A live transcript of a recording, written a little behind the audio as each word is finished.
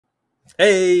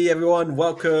Hey everyone,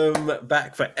 welcome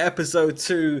back for episode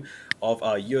 2 of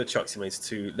our Euro Truck Simulator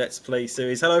 2 Let's Play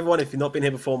series. Hello everyone, if you've not been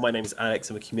here before, my name is Alex.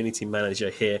 I'm a community manager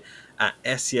here at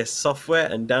SES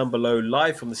Software, and down below,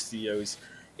 live from the studios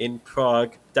in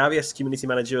Prague, Darius, community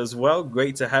manager as well.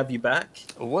 Great to have you back.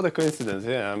 What a coincidence,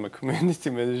 yeah, I'm a community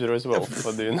manager as well.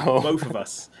 What do you know? Both of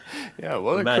us. Yeah,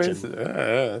 what Imagine. a coincidence.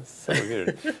 Yeah, it's so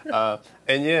weird.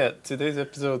 And yeah, today's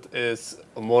episode is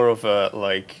more of a,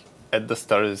 like, at the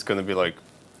start it's gonna be like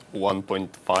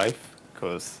 1.5,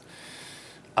 because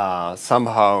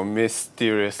somehow,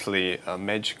 mysteriously,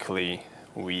 magically,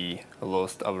 we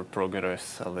lost our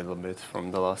progress a little bit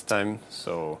from the last time,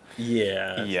 so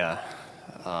Yeah. yeah.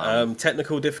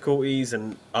 Technical difficulties,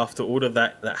 and after all of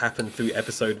that happened through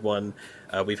episode 1,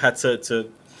 we've had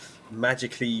to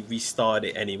magically restart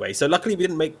it anyway. So luckily we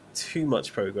didn't make too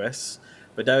much progress.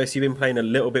 But Darius, you've been playing a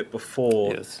little bit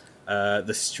before Yes.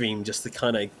 the stream, just to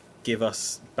kind of give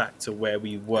us back to where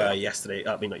we were yesterday.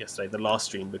 I mean, not yesterday, the last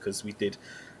stream, because we did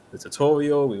the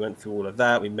tutorial. We went through all of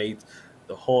that. We made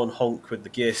the horn honk with the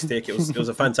gear stick. It was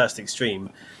a fantastic stream,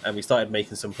 and we started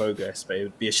making some progress. But it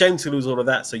would be a shame to lose all of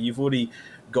that. So you've already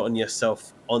gotten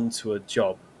yourself onto a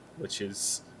job, which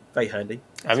is very handy.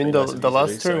 I mean, the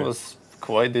last stream was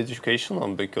quite educational,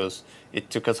 because it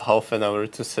took us half an hour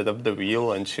to set up the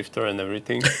wheel and shifter and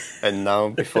everything, and now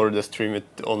before the stream it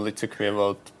only took me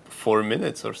about 4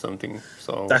 minutes or something.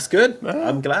 So that's good.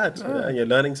 I'm glad. Yeah, you're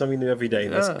learning something new every day.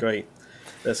 That's great.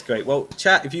 That's great. Well,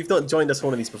 chat, if you've not joined us for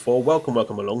one of these before, welcome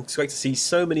along. It's great to see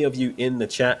so many of you in the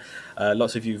chat.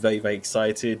 Lots of you very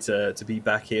excited to be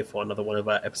back here for another one of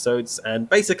our episodes. And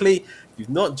basically, if you've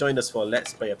not joined us for a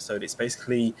Let's Play episode, it's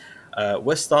basically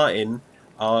we're starting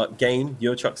our game,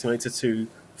 Euro Truck Simulator 2,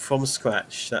 from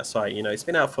scratch. That's right. You know, it's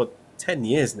been out for 10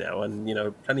 years now, and, you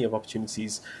know, plenty of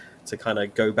opportunities to kind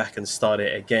of go back and start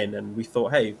it again. And we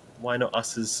thought, hey, why not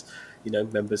us as, you know,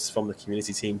 members from the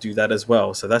community team do that as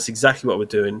well? So that's exactly what we're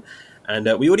doing. And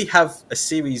we already have a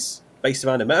series based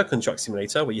around American Truck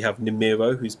Simulator, where you have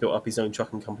Nimiro, who's built up his own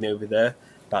trucking company over there,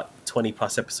 about 20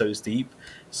 plus episodes deep.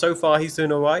 So far, he's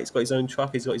doing all right. He's got his own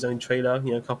truck, he's got his own trailer,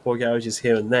 you know, a couple of garages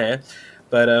here and there.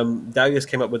 But Darius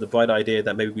came up with the bright idea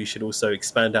that maybe we should also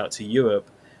expand out to Europe.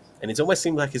 And it almost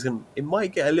seems like it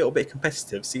might get a little bit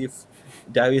competitive. See if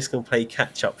Darius can play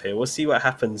catch up here. We'll see what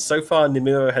happens. So far,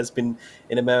 Nimiro has been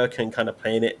in America and kind of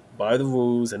playing it by the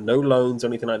rules and no loans or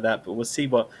anything like that. But we'll see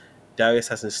what Darius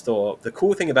has in store. The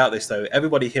cool thing about this, though,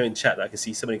 everybody here in chat, I can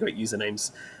see so many great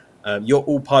usernames. You're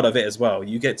all part of it as well.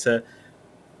 You get to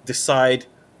decide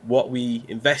what we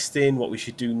invest in, what we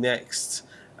should do next,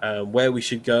 where we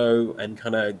should go, and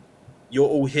kind of you're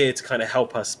all here to kind of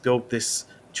help us build this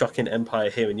trucking empire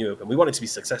here in Europe, and we want it to be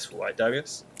successful, right,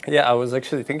 Darius? Yeah, I was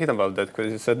actually thinking about that,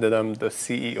 because you said that I'm the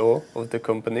CEO of the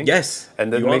company. Yes,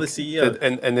 and that you are the CEO.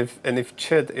 And if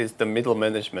Chad is the middle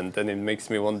management, then it makes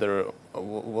me wonder,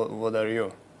 what are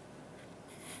you?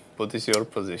 What is your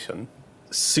position?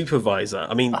 Supervisor.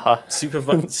 I mean,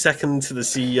 second to the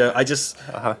CEO. I just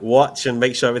watch and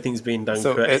make sure everything's being done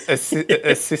correct.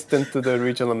 Assistant to the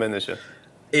regional manager.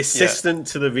 Assistant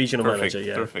to the regional manager.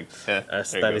 Yeah, perfect. Yeah,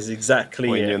 that is exactly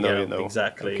when it. you know, yeah, you know.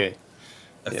 Exactly. Okay.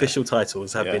 Official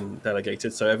titles have been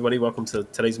delegated. So everybody, welcome to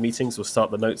today's meetings. We'll start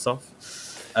the notes off.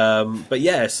 But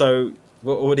yeah, so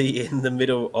we're already in the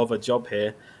middle of a job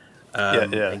here,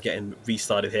 and getting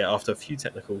restarted here after a few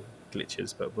technical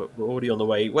glitches. But we're already on the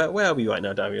way. Where are we right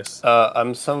now, Darius?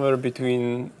 I'm somewhere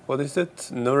between, what is it,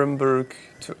 Nuremberg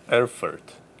to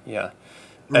Erfurt. Yeah,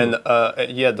 and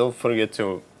don't forget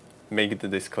to make the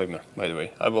disclaimer, by the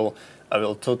way. I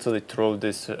will totally throw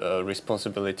this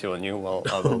responsibility on you while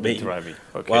I will be driving.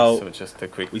 Okay, well, so just a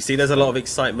quick... We see there's a lot of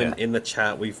excitement in the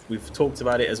chat. We've talked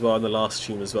about it as well in the last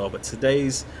stream as well, but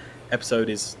today's episode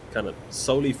is kind of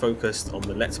solely focused on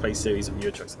the Let's Play series of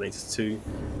Euro Truck Simulator 2.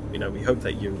 You know, we hope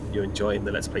that you're enjoying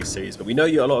the Let's Play series, but we know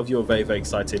a lot of you are very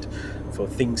excited for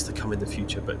things to come in the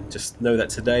future. But just know that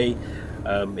today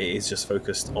it is just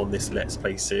focused on this Let's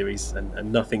Play series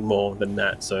and nothing more than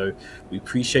that. So we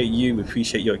appreciate you, we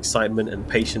appreciate your excitement and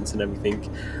patience and everything.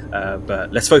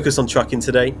 But let's focus on trucking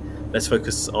today. Let's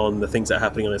focus on the things that are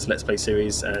happening on this Let's Play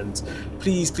series, and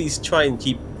please try and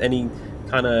keep any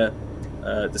kind of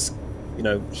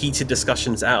heated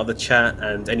discussions out of the chat,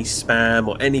 and any spam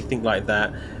or anything like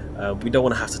that. We don't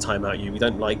want to have to time out you. We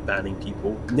don't like banning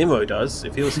people. Nimro does.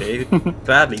 If he was here, he'd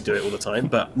gladly do it all the time.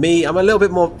 But me, I'm a little bit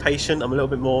more patient. I'm a little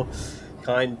bit more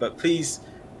kind. But please,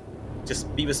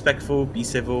 just be respectful, be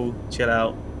civil, chill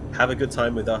out, have a good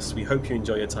time with us. We hope you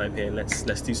enjoy your time here.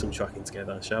 Let's do some trucking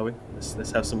together, shall we?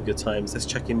 Let's have some good times. Let's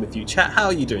check in with you. Chat, how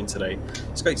are you doing today?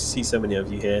 It's great to see so many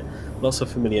of you here. Lots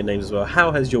of familiar names as well.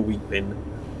 How has your week been?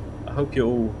 I hope you're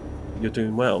all you're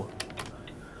doing well.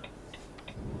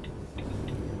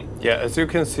 Yeah, as you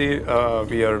can see,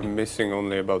 we are missing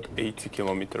only about 80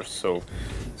 kilometers, so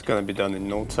it's gonna be done in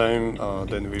no time.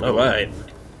 Then we will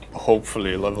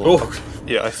hopefully level up.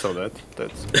 Yeah, I saw that.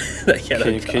 That's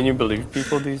can you believe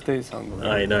people these days?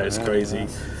 I know, it's crazy.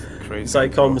 Crazy.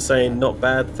 Psycom saying not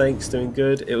bad, thanks, doing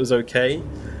good. It was okay.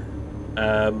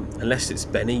 Unless it's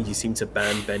Benny, you seem to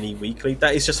ban Benny weekly.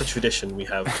 That is just a tradition we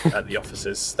have at the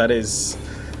offices. That is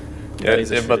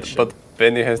but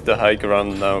Benny has the high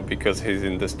ground now because he's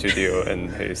in the studio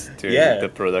and he's doing the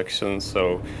production.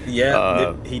 So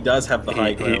he does have the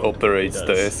high ground. He operates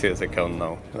the SES account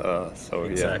now. So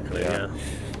exactly, yeah.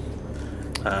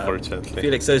 Unfortunately,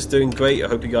 Felix says doing great. I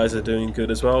hope you guys are doing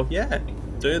good as well. Yeah,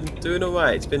 doing all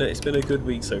right. It's been a good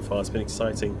week so far. It's been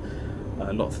exciting.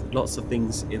 Lots of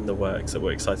things in the works that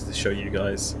we're excited to show you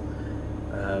guys.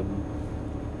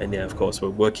 And yeah, of course,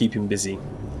 we're keeping busy.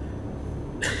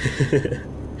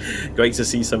 Great to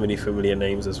see so many familiar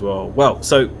names as well. Well,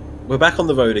 so we're back on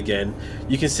the road again.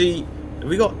 You can see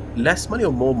we got less money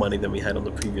or more money than we had on the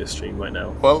previous stream right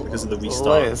now. Well, because of the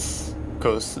restart. Less,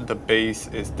 because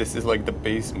this is like the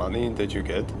base money that you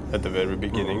get at the very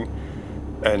beginning,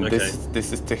 and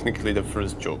this is technically the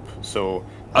first job. So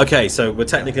okay, so we're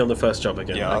technically on the first job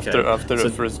again. Yeah, after the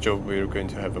first job, we're going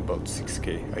to have about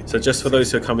 6K. So just for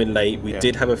those who are coming late, we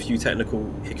did have a few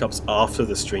technical hiccups after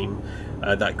the stream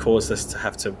that caused us to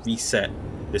have to reset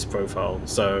this profile.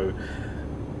 So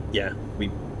yeah,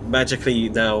 we magically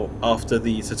now, after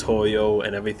the tutorial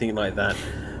and everything like that,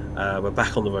 we're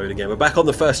back on the road again. We're back on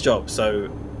the first job. So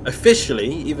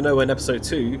officially, even though we're in episode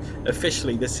 2,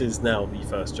 officially this is now the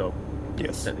first job.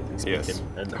 Yes, technically speaking.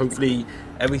 And hopefully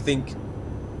everything,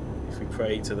 if we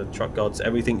pray to the truck gods,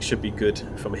 everything should be good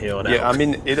from here on out. Yeah, I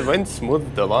mean, it went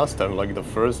smooth the last time. Like, the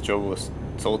first job was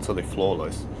totally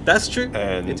flawless. That's true.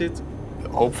 And it did.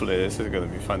 Hopefully this is going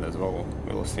to be fun as well.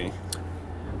 We'll see.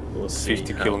 We'll see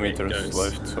 50 kilometers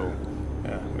left, so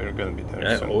yeah, we're going to be there.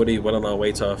 Yeah, soon. Already well on our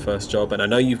way to our first job, and I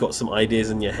know you've got some ideas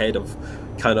in your head of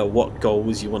kind of what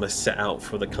goals you want to set out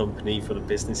for the company, for the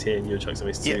business here in Euro Truck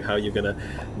Simulator 2, how you're going to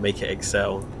make it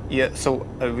excel. Yeah, so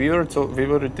we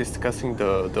were discussing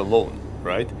the loan,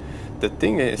 right? The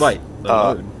thing is,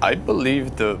 loan. I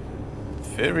believe the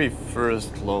very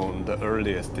first loan, the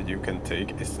earliest that you can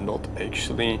take, is not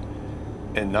actually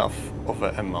enough of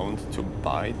an amount to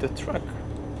buy the truck.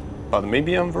 But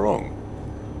maybe I'm wrong.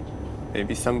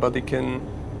 Maybe somebody can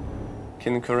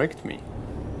correct me.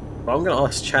 Well, I'm going to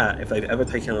ask chat if they've ever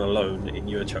taken a loan in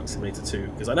Euro Truck Simulator 2,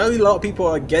 because I know a lot of people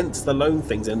are against the loan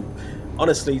things, and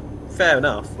honestly, fair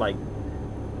enough. Like,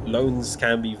 loans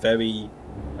can be very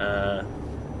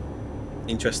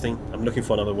interesting. I'm looking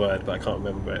for another word, but I can't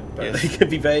remember it. But they can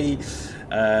be very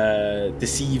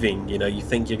deceiving. You know, you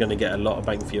think you're going to get a lot of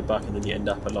bang for your buck, and then you end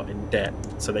up a lot in debt.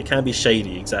 So they can be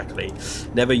shady. Exactly.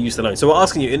 Never use the loan. So we're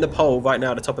asking you in the poll right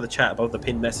now at the top of the chat above the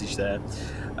pinned message there.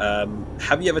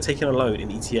 Have you ever taken a loan in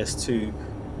ETS2?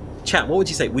 Chat, what would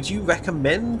you say? Would you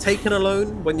recommend taking a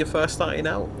loan when you're first starting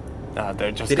out?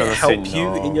 They're just Did it help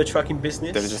you in your trucking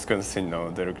business? They're just gonna say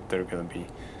no. They're gonna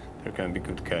be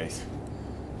good guys.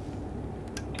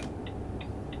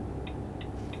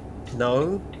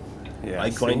 No. Yeah,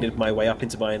 I grinded my way up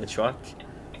into buying a truck.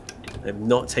 I'm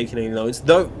not taking any loans.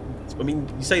 Though, I mean,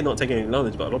 you say not taking any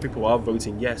loans, but a lot of people are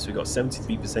voting yes. We got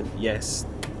 73% yes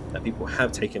that people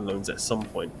have taken loans at some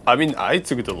point. I mean, I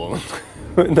took the loan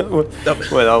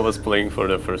when I was playing for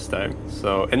the first time.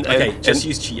 So just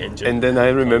use Cheat Engine. And then I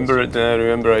remember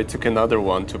I took another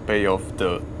one to pay off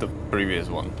the previous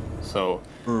one. So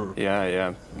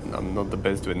yeah, I'm not the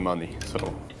best with money.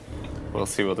 So we'll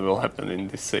see what will happen in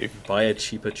this save. Buy a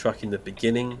cheaper truck in the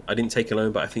beginning. I didn't take a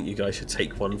loan, but I think you guys should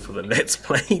take one for the Let's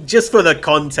Play. Just for the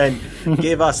content.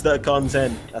 Give us the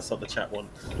content. That's what the chat want.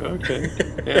 Okay.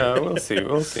 Yeah, we'll see.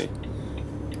 We'll see.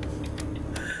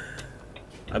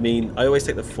 I mean, I always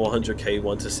take the 400k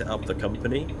one to set up the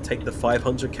company. Take the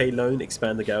 500k loan,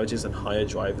 expand the garages, and hire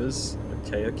drivers.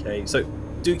 Okay. So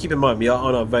do keep in mind, we are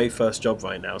on our very first job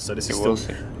right now, so this is still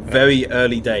very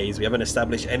early days. We haven't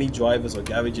established any drivers or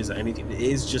garages or anything. It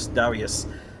is just Darius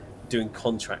doing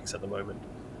contracts at the moment.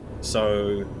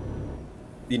 So,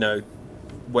 you know,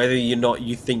 whether or not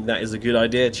you think that is a good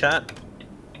idea, chat,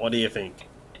 what do you think?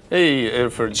 Hey,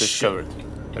 Erfurt discovered.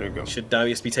 There you go. Should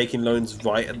Darius be taking loans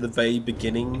right at the very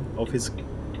beginning of his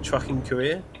trucking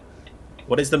career?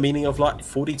 What is the meaning of like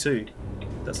 42?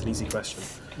 That's an easy question.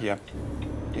 Yeah.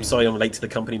 I'm sorry I'm late to the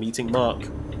company meeting. Mark,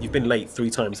 you've been late 3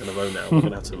 times in a row now. We're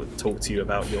going to have to talk to you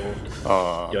about your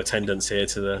attendance here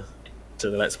to the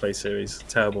Let's Play series.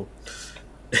 Terrible.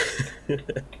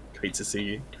 Great to see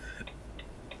you.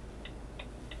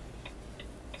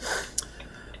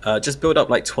 Just build up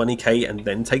like 20k and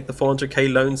then take the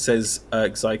 400k loan, says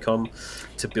Xycom,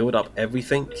 to build up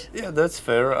everything. Yeah, that's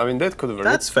fair. I mean, that could work.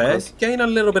 That's fair. Gain a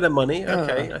little bit of money.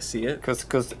 Okay, I see it.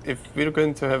 Because if we're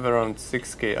going to have around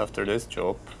 6k after this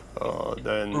job,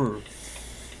 then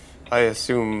I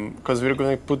assume, because we're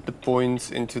going to put the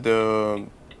points into the,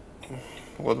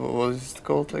 what was it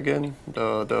called again?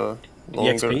 The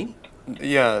longer... EXP?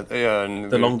 Yeah. And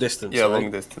the long distance. Yeah, right?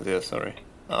 long distance, yeah, sorry.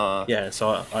 Yeah, so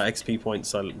our XP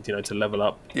points are, to level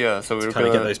up. Yeah, so we're kind gonna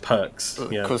of get those perks.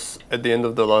 Yeah. Because at the end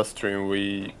of the last stream,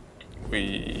 we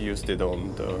used it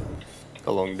on the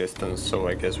long distance, so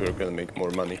I guess we're gonna make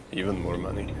more money, even more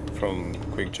money from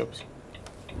quick jobs.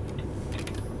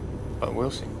 But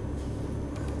we'll see.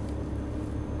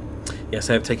 Yes,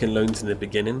 I have taken loans in the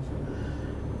beginning.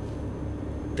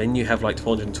 Then you have like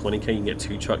 420k, you can get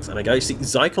 2 trucks. And I go, see,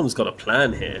 Zycom's got a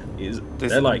plan here.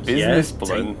 They're like, business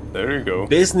plan. There you go.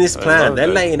 Business plan. They're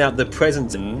laying out the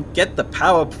present. Mm-hmm. Get the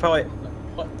PowerPoint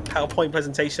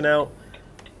presentation out.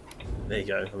 There you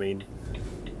go. I mean,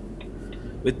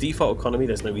 with default economy,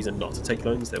 there's no reason not to take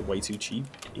loans. They're way too cheap.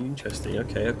 Interesting.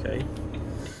 Okay.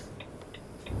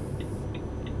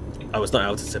 I was not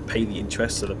able to pay the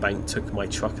interest, so the bank took my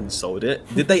truck and sold it.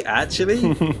 Did they actually?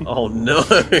 Oh no!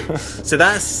 So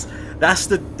that's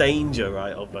the danger,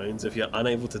 right, of loans. If you're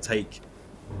unable to take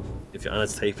it,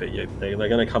 they're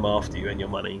going to come after you and your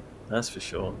money. That's for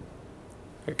sure.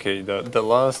 Okay, the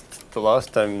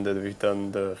last time that we've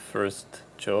done the first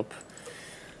job,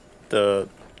 the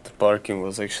parking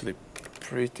was actually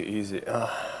pretty easy.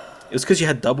 It was because you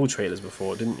had double trailers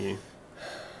before, didn't you?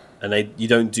 And you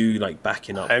don't do like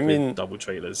backing up with double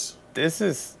trailers. This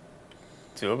is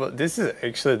doable. This is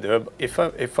actually doable.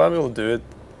 If I will do it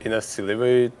in a silly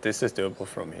way, this is doable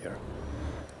from here.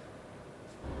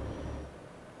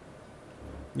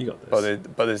 You got this.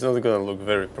 But it's not gonna look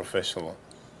very professional.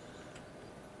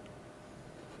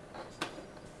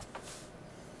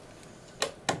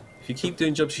 If you keep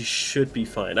doing jobs, you should be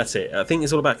fine. That's it. I think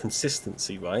it's all about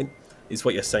consistency, right? Is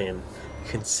what you're saying.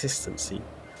 Consistency.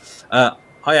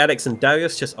 Hi Alex and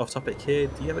Darius, just off topic here.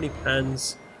 Do you have any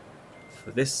plans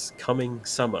for this coming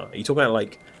summer? Are you talking about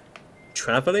like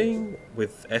traveling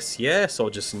with SES or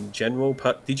just in general?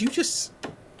 Did you just...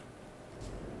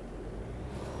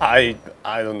 I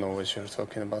don't know what you're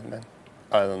talking about, man.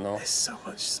 I don't know. There's so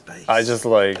much space. I just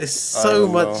like... There's so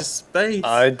much space.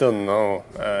 I don't know.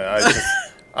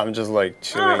 I'm just like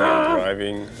chilling and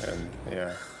driving and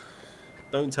yeah.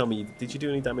 Don't tell me, did you do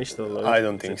any damage to the load? I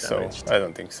don't think so. I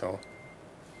don't think so.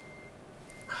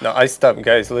 No, I stopped,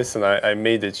 guys. Listen, I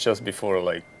made it just before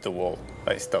like the wall.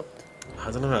 I stopped.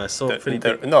 I don't know. I saw it pretty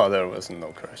big. No, there was no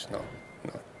crash. No.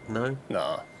 No.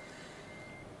 No.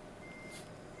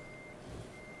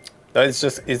 No, it's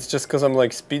just because I'm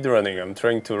like speedrunning. I'm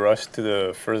trying to rush to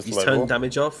the first level. He's turned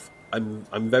damage off.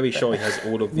 I'm very sure he has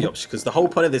all of the options, because the whole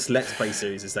point of this Let's Play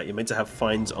series is that you're meant to have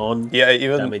fines on. Yeah,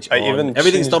 damage on.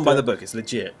 Everything's done by the book. It's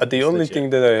legit. The only thing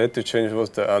that I had to change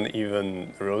was the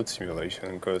uneven road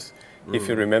simulation, because if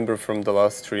you remember from the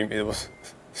last stream, it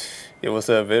was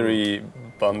a very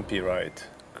bumpy ride.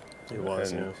 It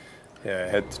was. Yeah, I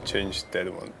had to change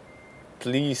that one.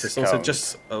 Please Just count. also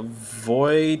just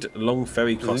avoid long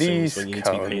ferry crossings when you need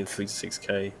to be paying 3 to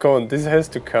 6k. Come on, this has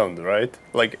to count, right?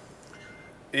 Like,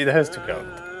 it has to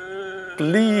count.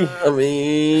 Please. I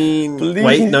mean, please.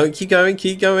 Wait, no, keep going.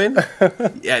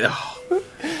 Yeah,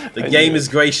 the game is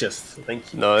gracious.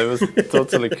 Thank you. No, it was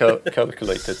totally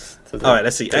calculated. All right,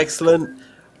 let's see. Excellent.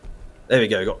 There we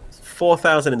go. We got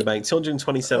 4,000 in the bank,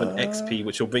 227 XP,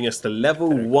 which will bring us to level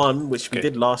 1, which we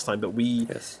did last time, but we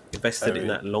invested in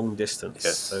that long distance.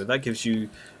 Yes. So that gives you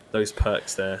those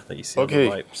perks there that you see on the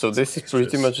right. So this is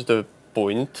pretty much the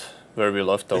point where we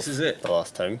left off This is it. the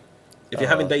last time. If you're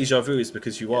having deja vu, it's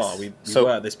because you are. We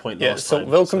were at this point last time.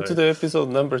 Welcome to the episode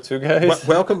number 2, guys.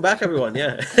 Welcome back, everyone.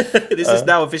 Yeah, this is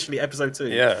now officially episode 2.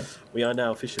 Yeah, we are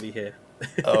now officially here.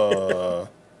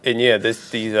 And yeah,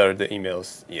 these are the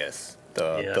emails. Yes,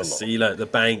 the see, like the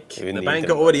bank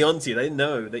are already onto you. They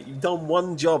know that you've done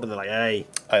one job, and they're like, "Hey."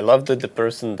 I love that the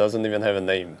person doesn't even have a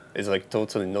name. It's like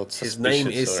totally not suspicious. His name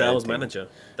is Sales anything. Manager.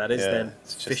 That is their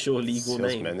official legal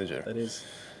sales name. Manager. That is.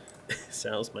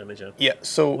 Sales Manager. Yeah,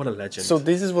 so what a legend. So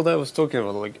this is what I was talking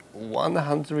about, like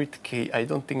 100k. I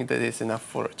don't think that is enough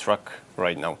for a truck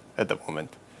right now at the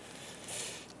moment.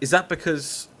 Is that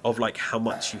because of like how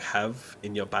much you have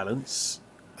in your balance?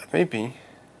 Maybe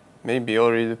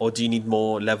already. Or do you need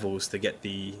more levels to get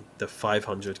the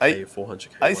 500k, 400k?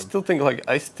 I still think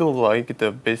I still like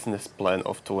the business plan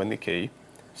of 20k,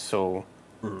 so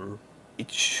it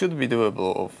should be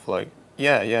doable. Of like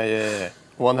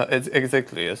 1 It's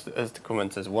exactly as the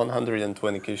comment says.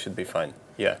 120k should be fine.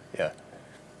 Yeah, yeah.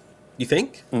 You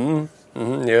think?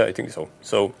 Yeah, I think so.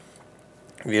 So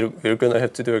we're gonna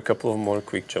have to do a couple of more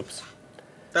quick jobs,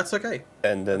 That's okay.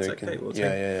 and then That's we can. okay. We'll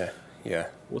Yeah.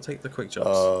 We'll take the quick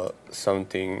jobs.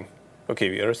 Something. Okay,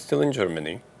 we are still in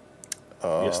Germany.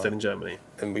 You're still in Germany.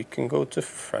 And we can go to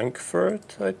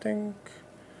Frankfurt, I think.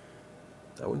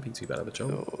 That wouldn't be too bad of a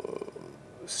job.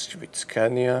 With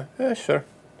Scania. Yeah, sure.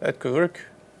 That could work.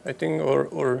 I think,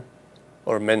 or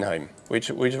Mannheim.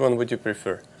 Which one would you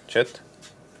prefer? Chet?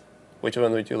 Which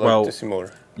one would you like to see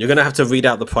more? You're going to have to read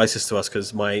out the prices to us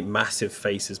because my massive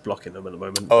face is blocking them at the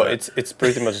moment. Oh, it's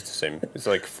pretty much the same. It's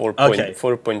like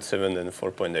 4.7 and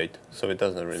 4.8, so it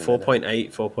doesn't really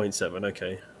 4.8, 4.7,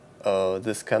 okay.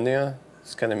 The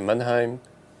Scania Mannheim,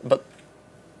 but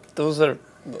those are...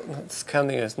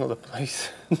 Scania is not a place.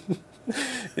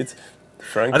 It's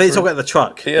Frankfurt. I think talking about the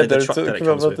truck. Yeah, they're truck talking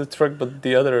about the truck, but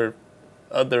the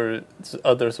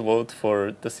others vote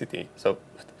for the city. So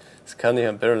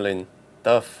Scania, Berlin,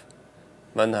 DAF,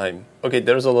 Mannheim. Okay,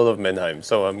 there's a lot of Mannheim,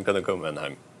 so I'm gonna go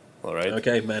Mannheim. All right.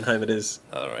 Okay, Mannheim it is.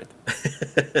 All right.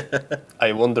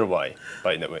 I wonder why.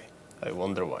 By the way, I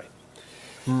wonder why.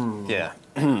 Yeah.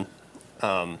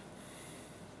 All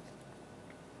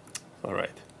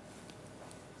right.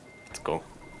 Let's go.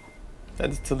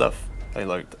 And it's enough. I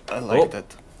like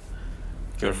that.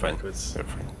 You're fine. You're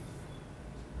fine.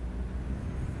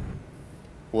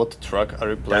 What truck are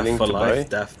you planning to buy?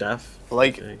 DAF.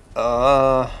 Like, okay.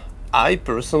 I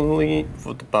personally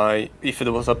would buy, if it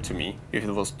was up to me, if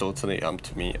it was totally up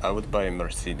to me, I would buy a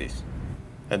Mercedes.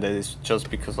 And that is just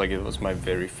because like it was my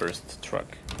very first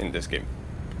truck in this game.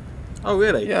 Oh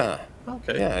really? Yeah.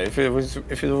 Okay. Yeah, if it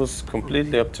was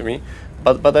completely up to me,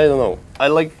 but I don't know. I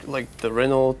like the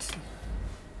Renault.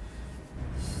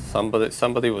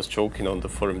 Somebody was joking on the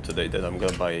forum today that I'm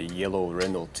gonna buy a yellow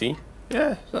Renault T.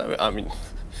 Yeah, I mean,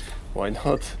 why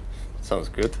not? Sounds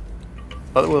good.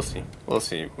 But we'll see. We'll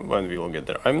see when we will get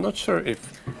there. I'm not sure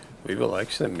if we will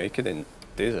actually make it in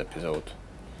this episode.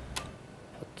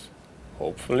 But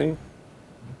hopefully.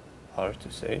 Hard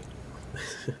to say.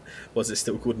 Was it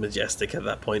still called Majestic at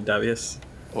that point, Darius?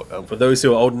 For those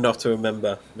who are old enough to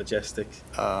remember Majestic.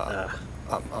 I'm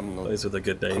not. Those were the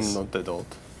good days. I'm not that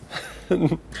old.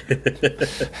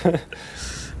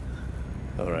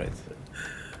 All right.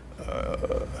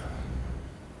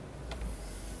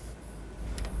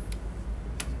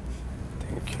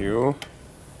 Thank you.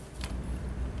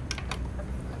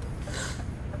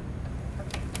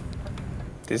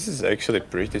 This is actually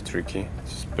pretty tricky.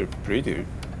 It's pretty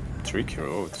tricky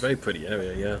road. It's a very pretty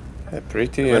area, yeah. Yeah,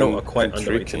 pretty. I don't are quite and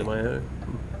underrated tricky. in my own.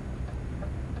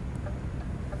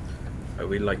 I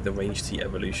really like the Range T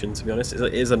Evolution, to be honest.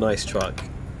 It is a nice truck.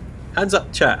 Hands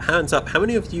up, chat. Hands up. How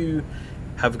many of you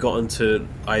have gotten to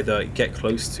either get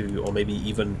close to or maybe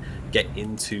even get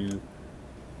into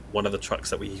one of the trucks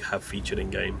that we have featured in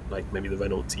game, like maybe the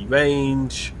Renault T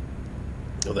Range,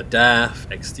 or the DAF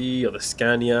XD, or the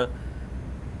Scania?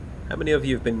 How many of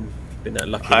you have been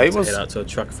lucky to head out to a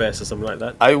truck fest or something like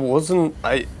that? I wasn't.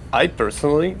 I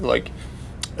personally like.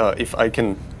 If I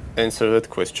can answer that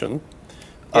question.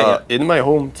 Yeah. In my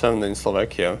hometown in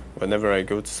Slovakia, whenever I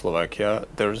go to Slovakia,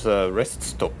 there's a rest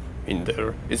stop in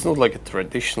there. It's not like a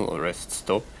traditional rest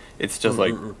stop. It's just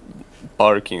like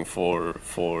parking for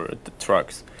the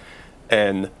trucks,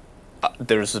 and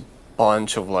there's a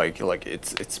bunch of like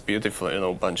it's beautiful, you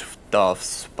know, bunch of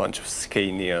DAFs, bunch of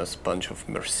Scanias, bunch of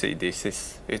Mercedes.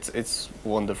 It's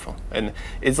wonderful, and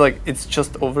it's like it's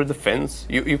just over the fence.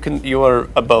 You are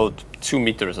about 2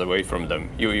 meters away from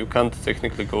them. You can't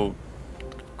technically go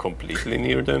completely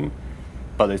near them,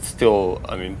 but it's still,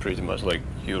 I mean, pretty much like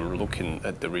you're looking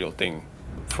at the real thing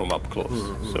from up close.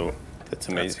 So that's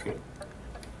amazing. That's cool.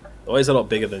 Always a lot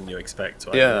bigger than you expect,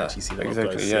 right? Yeah, actually see them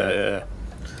exactly. up close, Yeah.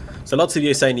 So lots of you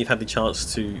are saying you've had the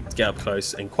chance to get up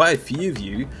close, and quite a few of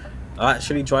you are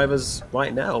actually drivers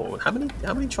right now. How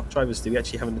many truck drivers do we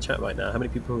actually have in the chat right now? How many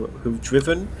people who've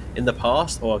driven in the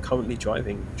past or are currently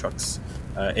driving trucks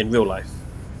in real life?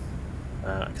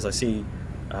 Because I see.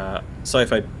 Sorry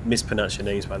if I mispronounce your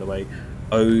names, by the way.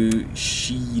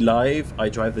 She Live. I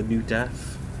drive the new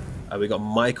DAF. We got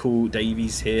Michael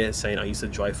Davies here saying I used to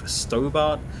drive for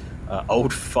Stobart.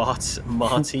 Old Fart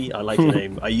Marty. I like your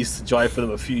name. I used to drive for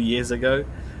them a few years ago.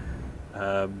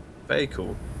 Very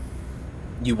cool.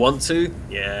 You want to?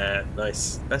 Yeah,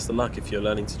 nice. Best of luck if you're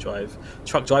learning to drive.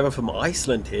 Truck driver from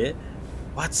Iceland here.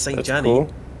 What, St. Janny?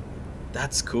 Cool.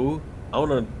 That's cool. I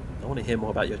want to hear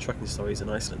more about your trucking stories in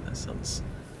Iceland. That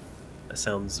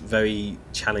sounds very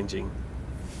challenging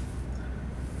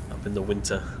up in the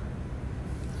winter.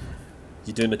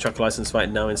 You're doing the truck license right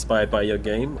now, inspired by your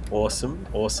game. Awesome,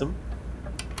 awesome.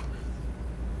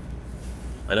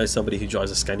 I know somebody who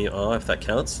drives a Scania R, if that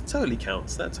counts. Totally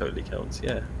counts. That totally counts.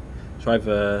 Yeah.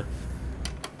 Driver,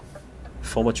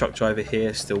 former truck driver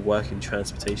here, still working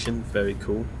transportation. Very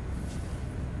cool.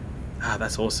 Ah,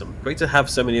 that's awesome. Great to have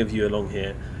so many of you along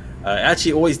here. It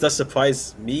actually always does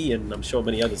surprise me, and I'm sure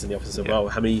many others in the office as well,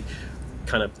 how many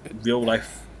kind of real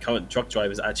life current truck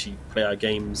drivers actually play our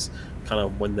games kind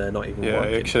of when they're not even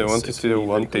working. Yeah, actually I wanted to do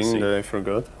one thing that I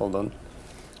forgot. Hold on.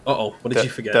 Uh-oh, what did you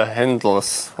forget? The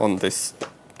handles on this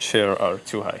chair are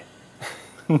too high.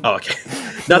 Oh, okay.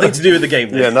 Nothing to do with the game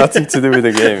then. Yeah, nothing to do with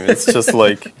the game. It's just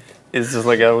like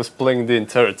I was playing the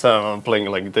entire time. I'm playing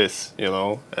like this, you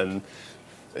know, and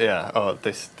yeah. Oh,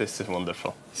 this is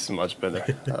wonderful. This is much better.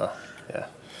 Yeah.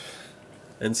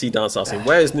 NC Dance asking,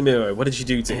 where is Nimiro? What did you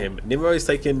do to him? Nimiro is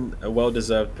taking a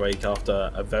well-deserved break after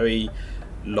a very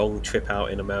long trip out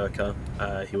in America.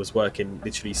 He was working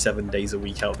literally 7 days a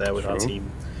week out there with our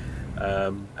team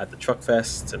at the Truck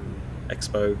Fest and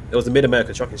Expo. It was the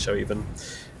Mid-America Trucking Show even,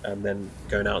 and then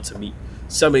going out to meet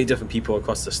so many different people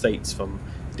across the states from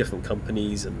different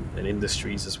companies and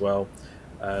industries as well.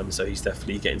 So he's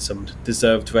definitely getting some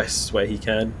deserved rest where he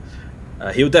can.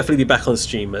 He'll definitely be back on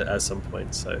stream at some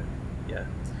point. So yeah,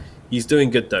 he's doing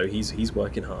good though. He's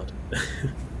working hard.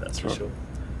 That's for sure.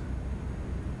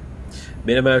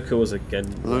 Mid-America was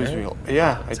again Louisville.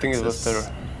 Yeah, I think it was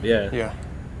there. Yeah.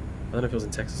 I don't know if it was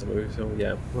in Texas or Louisville.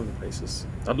 Yeah, one of the places.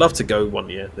 I'd love to go one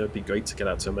year. It would be great to get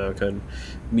out to America and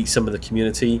meet some of the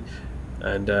community.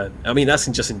 And I mean, that's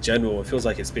just in general. It feels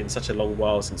like it's been such a long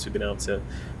while since we've been able to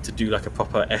do like a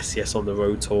proper SCS on the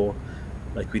road tour,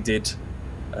 like we did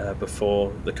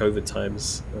before the COVID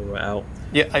times when we were out.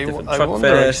 Yeah, I truck wonder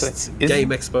fests, actually. Game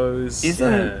expos.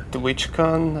 Isn't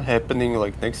TwitchCon happening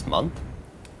like next month?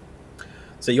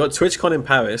 So you got TwitchCon in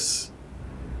Paris.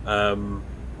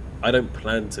 I don't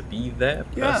plan to be there.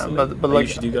 Yeah, personally. but I like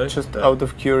usually do go, just but out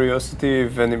of curiosity,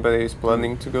 if anybody is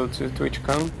planning to go to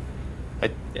TwitchCon.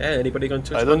 yeah, anybody going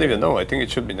to TwitchCon? I don't even know. I think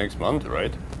it should be next month,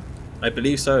 right? I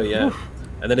believe so. Yeah. Oof.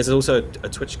 And then there's also a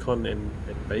TwitchCon in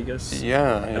Vegas.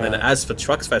 Yeah. And then as for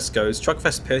Truckfest goes,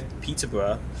 Truckfest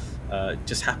Peterborough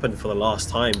just happened for the last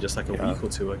time, just like a week or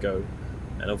two ago.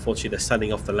 And unfortunately, they're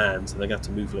selling off the land, so they're going to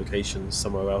have to move locations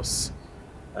somewhere else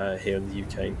here in the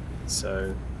UK.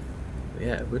 So,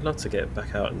 yeah, we'd love to get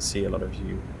back out and see a lot of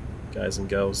you guys and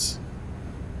girls.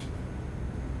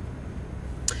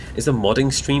 Is the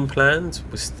modding stream planned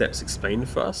with steps explained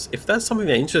for us? If that's something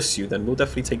that interests you, then we'll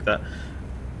definitely take that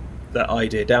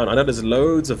idea down. I know there's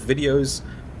loads of videos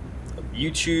on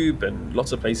YouTube and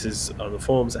lots of places on the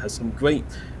forums that has some great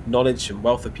knowledge and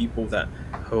wealth of people that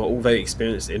who are all very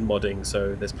experienced in modding.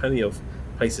 So there's plenty of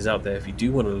places out there if you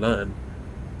do want to learn.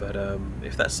 But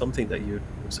if that's something that you'd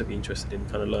also be interested in,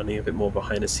 kind of learning a bit more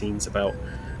behind the scenes about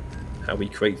how we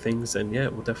create things, then yeah,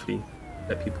 we'll definitely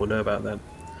let people know about that.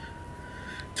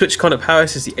 TwitchCon at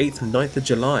Paris is the 8th and 9th of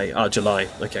July. Ah, July.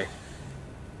 Okay.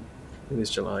 It is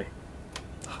July.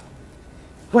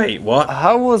 Wait, what?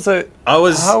 How was it? I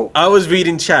was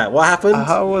reading chat. What happened?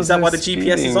 How was is that why the speeding?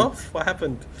 GPS is off? What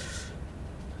happened?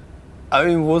 I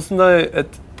mean, wasn't I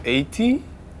at 80?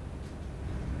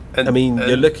 I mean,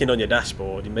 you're looking on your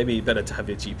dashboard. Maybe better to have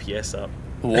your GPS up.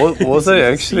 Was I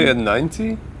actually at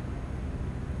 90?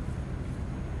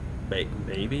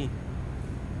 Maybe.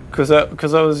 Because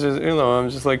I was just, I'm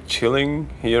just like chilling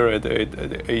here at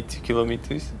 80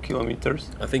 kilometers.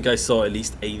 I think I saw at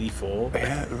least 84.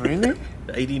 Yeah, really?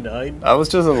 89. I was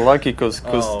just unlucky because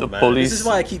the police. This is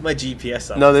why I keep my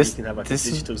GPS up. No, so you can have like a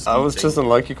digital speed I was thing. just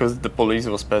unlucky because the police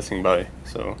was passing by.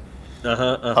 So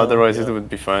otherwise it would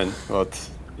be fine. But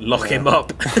lock him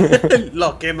up.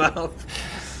 Lock him up.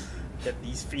 Get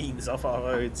these fiends off our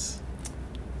roads.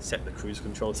 Set the cruise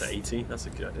control to 80. That's a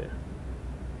good idea.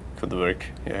 Could work.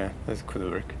 Yeah, that could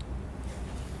work.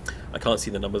 I can't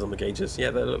see the numbers on the gauges. Yeah,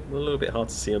 they're a little bit hard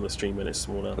to see on the stream when it's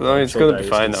smaller. No, it's gonna be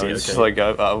fine now. It's just like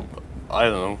I don't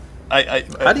know.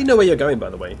 How do you know where you're going,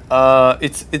 by the way?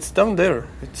 It's down there.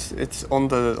 It's on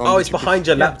the. It's behind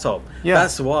your laptop. Yeah,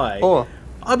 that's why. Oh,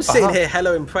 I'm sitting here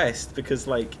hella impressed because,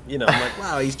 like, I'm like,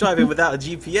 wow, he's driving without a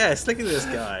GPS. Look at this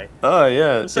guy. Oh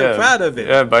yeah, I'm so proud of him.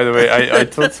 Yeah. By the way, I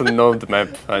totally know the map.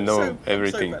 I know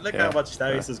everything. Look how much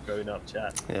Darius has grown up,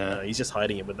 chat. Yeah. He's just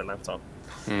hiding it with the laptop.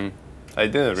 I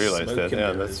didn't realize Smoke that. and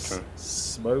Yeah, mirrors. that's true.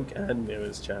 Smoke and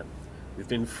mirrors, chat. We've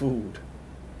been fooled.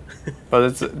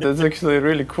 But that's actually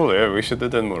really cool. Yeah, we should do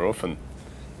that more often.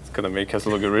 It's gonna make us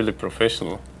look really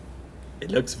professional. It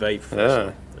looks very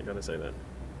professional. Yeah. I gotta say that.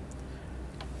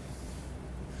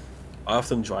 I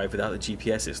often drive without the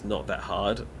GPS. It's not that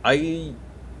hard. I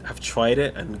have tried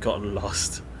it and gotten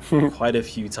lost quite a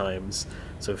few times.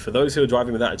 So for those who are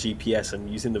driving without a GPS and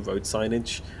using the road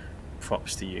signage,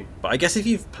 props to you. But I guess if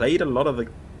you've played a lot of the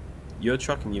Euro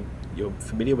Truck and you're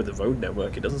familiar with the road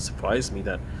network, it doesn't surprise me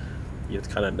that you'd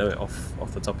kind of know it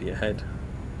off the top of your head.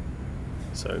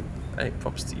 So hey,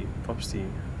 props to you. Props to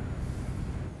you.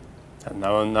 And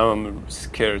now I'm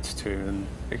scared to even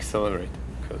accelerate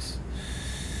because.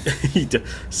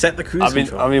 Set the cruise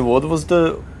control. I mean, what was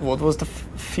the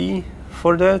fee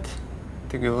for that? I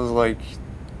think it was like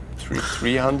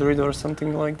 300 or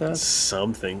something like that.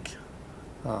 Something.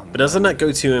 Oh, but doesn't that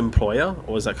go to employer,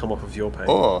 or does that come off of your pay?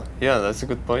 Oh, yeah, that's a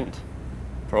good point.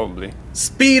 Probably.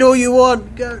 Speed all you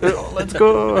want. Go. Let's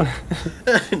go.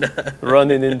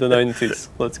 Running in the 90s.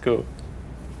 Let's go.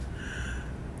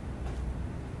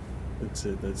 That's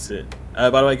it. That's it. By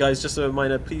the way, guys, just a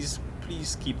reminder: please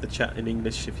keep the chat in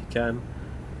English if you can.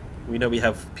 We know we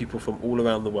have people from all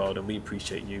around the world, and we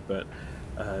appreciate you. But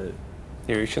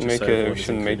yeah, we should make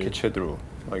a chat rule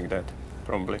like that,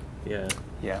 probably. Yeah.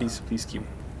 Yeah. Please keep.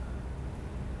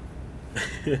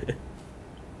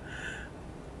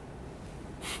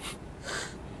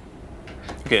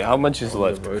 Okay, how much is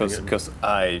left? Because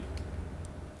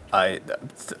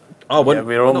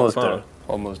we're almost there.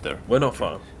 Almost there. We're not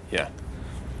far. Yeah.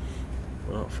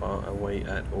 We're not far away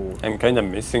at all. I'm kind of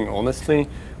missing, honestly,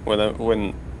 when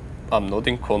I'm not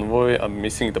in convoy, I'm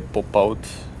missing the pop-out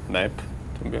map,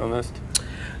 to be honest.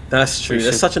 That's true.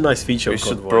 That's such a nice feature of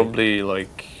convoy. We should probably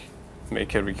like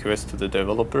make a request to the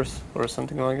developers or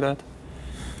something like that.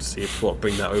 See if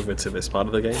bring that over to this part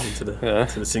of the game, to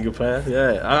the single player.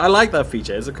 Yeah, I like that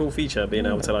feature. It's a cool feature, being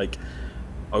able to like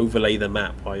overlay the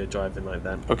map while you're driving like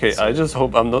that. Okay, so I just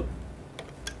hope I'm not.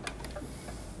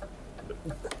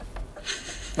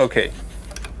 Okay,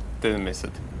 didn't miss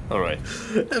it. All right.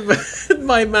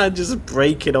 My man just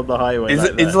braking on the highway.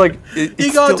 It's like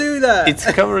you can't do that. It's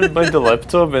covered by the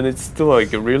laptop and it's still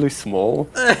like really small,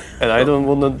 and I don't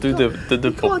want to do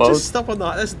the pop out. You can't just stop on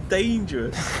that. That's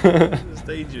dangerous. That's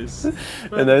dangerous.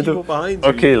 And I don't. Behind you.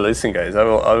 Okay, listen, guys. I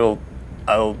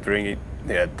will bring it.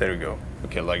 Yeah, there we go.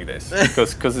 Okay, like this,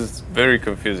 because it's very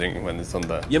confusing when it's on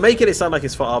the. You're making it sound like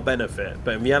it's for our benefit,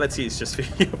 but in reality, it's just for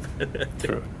your benefit.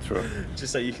 True.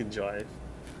 Just so you can drive.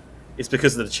 It's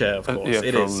because of the chair, of course. Yeah,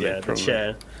 it probably, is. Yeah,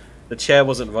 probably. The chair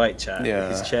wasn't right, chat. Yeah.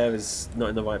 His chair is not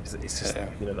in the right position. It's just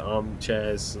the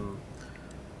armchairs, and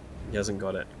he hasn't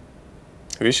got it.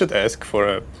 We should ask for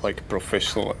a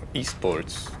professional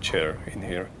esports chair in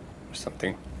here or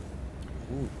something.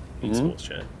 Ooh, esports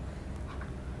chair.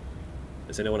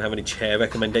 Does anyone have any chair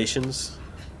recommendations?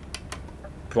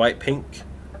 Bright pink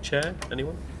chair,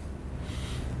 anyone?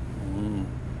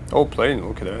 Oh, plane,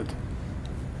 look at that.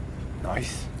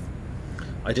 Nice.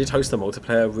 I did host a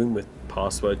multiplayer room with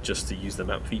password just to use the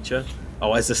map feature.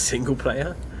 Oh, as a single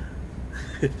player?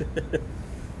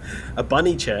 A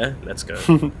bunny chair, let's go.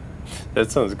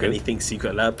 That sounds good. Anything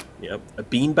Secret Lab? Yep. A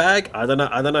beanbag? I don't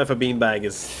know if a beanbag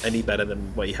is any better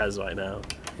than what he has right now.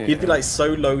 Yeah. He'd be like so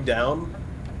low down.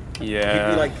 Yeah.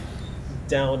 He'd be like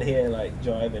down here, like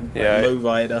driving. Yeah. Like low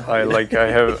rider.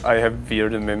 I have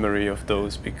weird memory of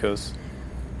those because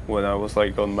when I was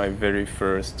like on my very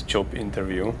first job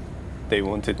interview, they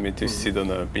wanted me to sit on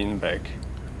a beanbag.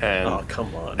 And, oh,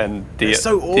 come on. And it's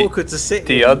so awkward to sit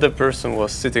The other person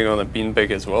was sitting on a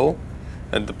beanbag as well.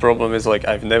 And the problem is, like,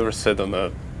 I've never sat on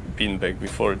a beanbag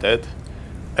before that.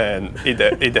 And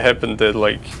it happened that,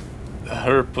 like,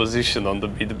 her position on the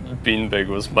beanbag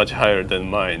was much higher than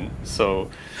mine. So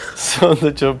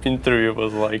the job interview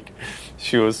was like,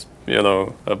 she was,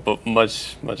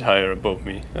 much higher above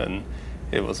me. And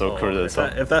it was awkward.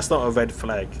 If that's not a red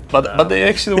flag. But they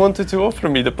actually wanted to offer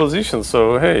me the position,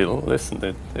 so hey, listen,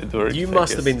 it worked. You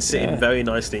must have been sitting very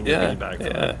nicely in your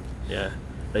beanbag. Yeah.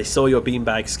 They saw your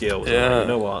beanbag skills. Yeah. Like, you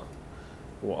know what?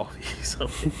 We'll offer you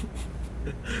something.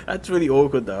 That's really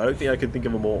awkward, though. I don't think I can think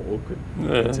of a more awkward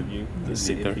interview than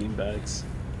sitting in beanbags.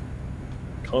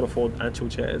 Can't afford actual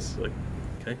chairs. Like,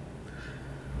 okay.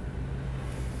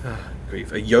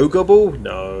 Grief. A yoga ball?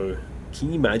 No. Can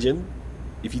you imagine?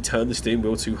 If you turn the steering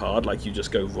wheel too hard, like you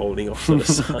just go rolling off to the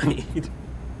side.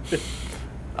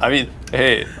 I mean,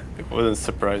 hey, it wouldn't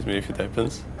surprise me if it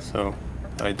happens. So,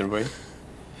 either way.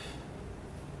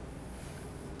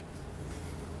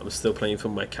 I'm still playing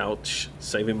from my couch,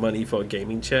 saving money for a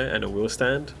gaming chair and a wheel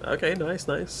stand. Okay, nice.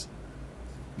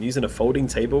 I'm using a folding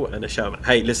table and a shower mat.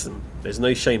 Hey, listen, there's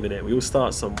no shame in it. We all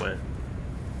start somewhere.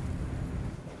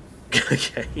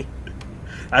 Okay.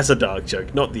 That's a dark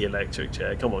joke, not the electric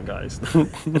chair. Come on, guys.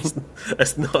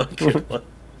 That's not a good one.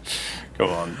 Come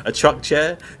on. A truck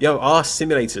chair? Yo, our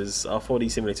 4D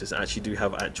simulators actually do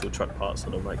have actual truck parts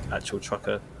on them, like actual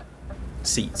trucker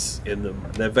seats in them.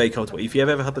 They're very comfortable. If you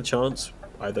ever had the chance,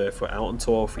 either if we're out on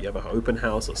tour, if we have an open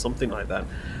house or something like that,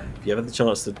 if you ever had the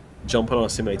chance to jump on our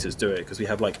simulators, do it, because we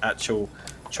have like actual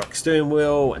truck steering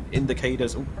wheel and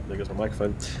indicators. Oh, there goes my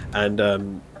microphone. And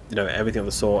you know, everything of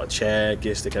the sort, a chair,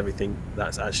 gear stick, everything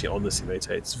that's actually on the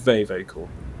simulator. It's very, very cool.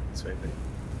 It's very big.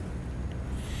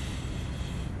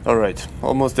 All right,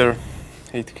 almost there.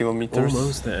 8 kilometers.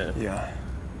 Almost there. Yeah.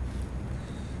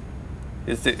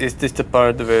 Is this the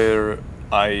part where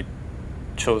I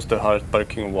chose the hard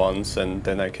parking once and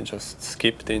then I can just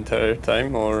skip the entire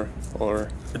time, or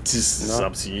It's just no?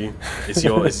 up to you. It's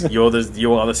you are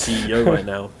the CEO right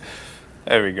now.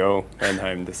 There we go, and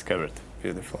I'm discovered.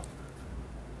 Beautiful.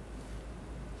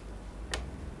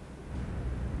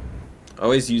 I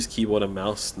always use keyboard and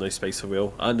mouse, no space for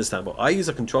wheel. I understand, but I use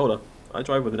a controller. I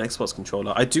drive with an Xbox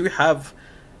controller. I do have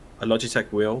a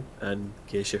Logitech wheel and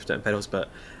gear shifter and pedals, but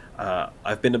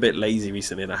I've been a bit lazy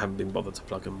recently and I haven't been bothered to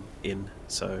plug them in.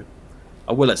 So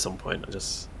I will at some point.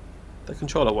 The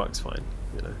controller works fine,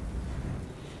 you know.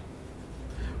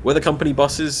 We're the company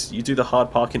bosses. You do the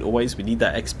hard parking always. We need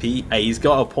that XP. Hey, he's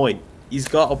got a point. He's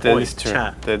got a point. That is true.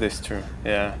 Chat. That is true.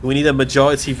 Yeah. We need a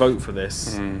majority vote for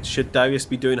this. Should Darius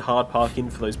be doing hard parking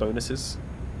for those bonuses?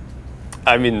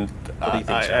 I mean, What do you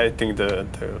think, I think the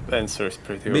answer is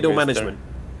pretty Middle obvious management.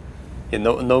 there.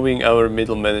 Yeah, knowing our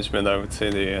middle management, I would say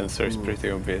the answer is pretty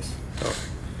obvious. So.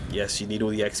 Yes, you need all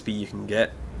the XP you can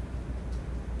get.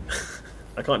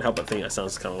 I can't help but think that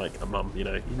sounds kind of like a mum, you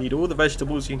know. You need all the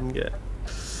vegetables you can get.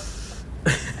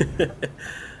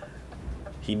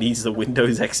 He needs the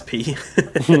Windows XP.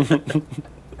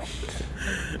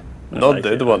 Not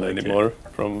that one anymore,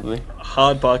 probably.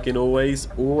 Hard parking always,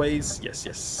 always. Yes,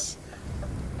 yes.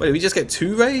 Wait, did we just get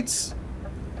 2 raids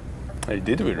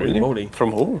Did we Holy really? moly.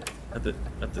 From who? at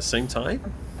the same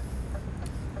time?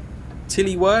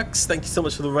 Tilly Works, thank you so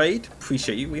much for the raid.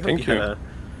 Appreciate you. We hope Thank you you. had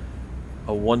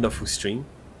a wonderful stream.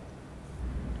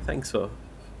 Thanks for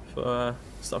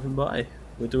stopping by.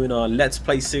 We're doing our Let's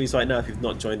Play series right now. If you've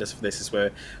not joined us for this, is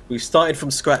where we've started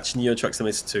from scratch in Euro Truck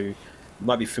Simulator 2. You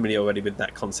might be familiar already with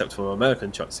that concept from our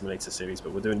American Truck Simulator series,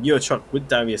 but we're doing Euro Truck with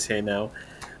Darius here now,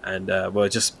 and we're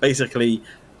just basically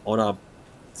on our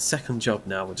second job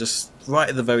now. We're just right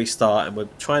at the very start, and we're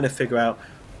trying to figure out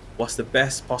what's the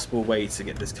best possible way to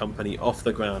get this company off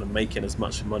the ground and making as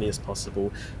much money as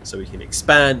possible so we can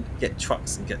expand, get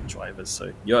trucks and get drivers.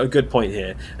 So you're at a good point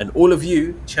here, and all of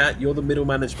you chat, you're the middle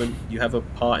management, you have a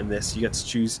part in this. You get to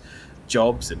choose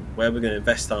jobs and where we're going to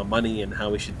invest our money and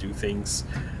how we should do things.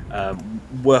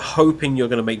 We're hoping you're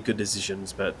going to make good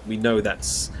decisions, but we know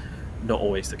that's not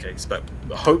always the case, but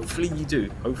hopefully you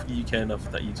do. Hopefully you care enough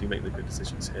that you do make the good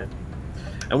decisions here.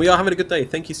 And we are having a good day.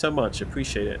 Thank you so much.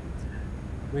 Appreciate it.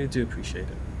 We do appreciate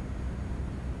it.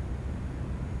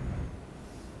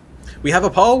 We have a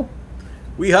poll.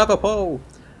 We have a poll.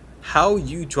 How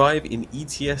you drive in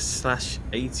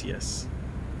ETS/ATS?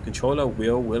 Controller,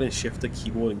 wheel and shifter,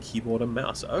 keyboard and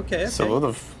mouse. Okay. It's a lot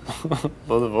of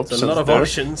options. There's a lot of there.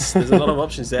 options. There's a lot of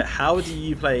options there. How do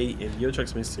you play in Euro Truck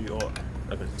Simulator 2? Or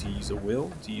do you use a wheel?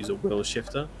 Do you use a wheel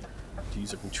shifter? Do you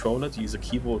use a controller? Do you use a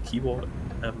keyboard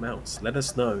and mouse? Let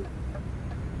us know.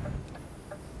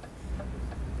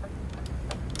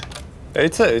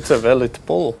 It's a valid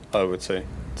poll, I would say.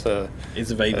 It's a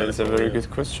very good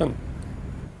question.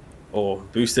 Or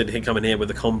boosted here coming here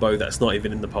with a combo that's not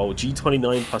even in the poll.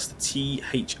 G29 plus the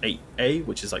TH8A,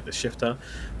 which is like the shifter,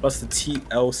 plus the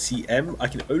TLCM. I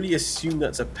can only assume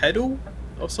that's a pedal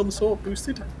of some sort,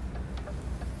 boosted.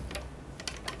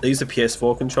 They use a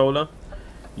PS4 controller.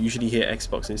 Usually here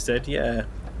Xbox instead. Yeah,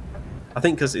 I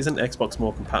think because isn't Xbox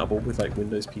more compatible with like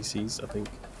Windows PCs? I think.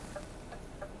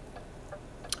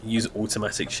 Use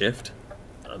automatic shift.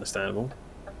 Understandable.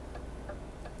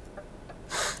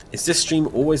 Is this stream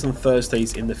always on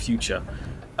Thursdays in the future?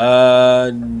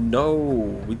 No,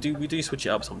 we do switch it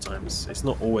up sometimes. It's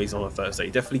not always on a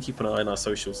Thursday. Definitely keep an eye on our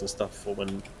socials and stuff for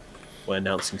when we're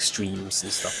announcing streams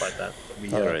and stuff like that. But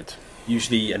we Alright.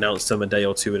 usually announce them a day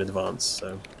or two in advance.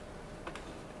 So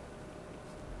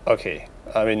Okay,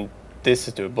 I mean, this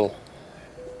is doable.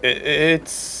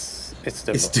 It's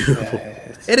doable. it's doable.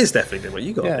 Yeah, It is definitely doable.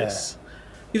 You got Yeah. this.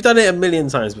 You've done it a million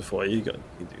times before. You can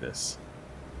do this.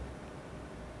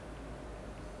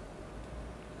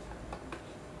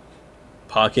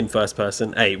 Park in first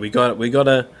person. Hey, we got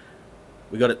a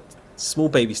small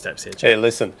baby steps here. Hey,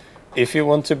 listen, if you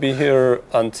want to be here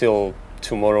until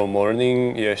tomorrow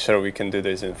morning, yeah, sure, we can do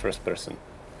this in first person.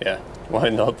 Yeah, why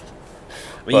not?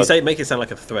 I mean, you say make it sound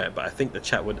like a threat, but I think the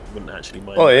chat wouldn't actually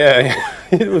mind. Oh yeah,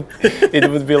 it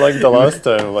would be like the last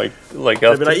time, like They'd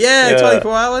after. be like, yeah,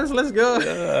 24 hours, let's go.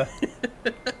 Yeah.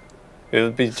 It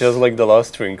would be just like the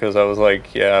last stream, because I was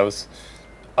like, yeah,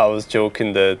 I was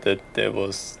joking that there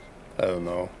was, I don't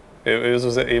know,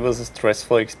 it was a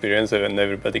stressful experience, and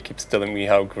everybody keeps telling me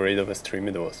how great of a stream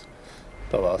it was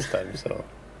the last time. So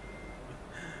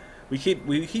we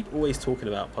keep always talking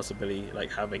about possibly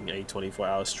like having a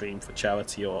 24-hour stream for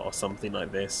charity or something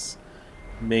like this.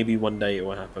 Maybe one day it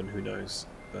will happen. Who knows?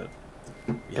 But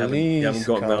you haven't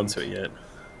gotten around to it yet.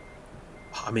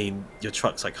 I mean, your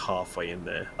truck's like halfway in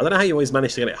there. I don't know how you always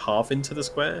manage to get it half into the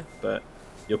square, but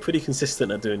you're pretty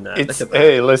consistent at doing that.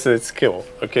 Hey, listen, it's skill,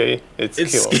 okay? It's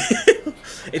skill.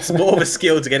 It's more of a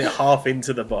skill to get it half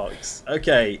into the box.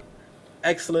 Okay,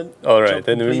 excellent. All right,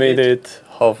 then we made it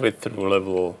halfway through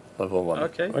level 1.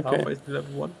 Okay, halfway through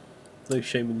level 1. No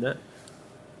shame in that.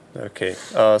 Okay,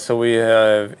 so we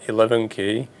have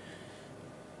 11k.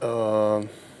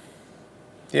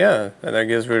 Yeah, and I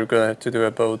guess we're gonna have to do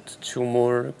about 2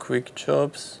 more quick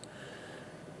jobs,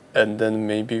 and then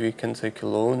maybe we can take a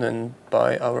loan and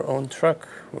buy our own truck.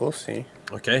 We'll see.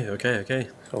 Okay.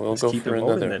 So we'll go for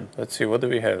another. Then. Let's see, what do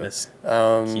we have? Let's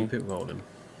keep it rolling.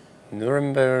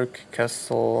 Nuremberg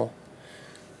Castle.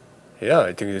 Yeah,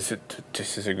 I think this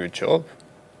is a good job.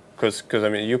 Because I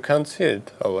mean, you can't see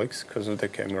it, Alex, because of the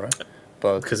camera.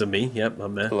 But because of me, yep,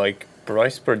 I'm there. Like,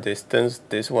 price per distance,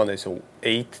 this one is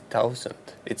 8,000.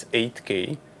 It's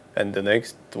 8k, and the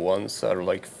next ones are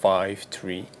like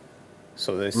 5-3.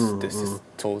 So this is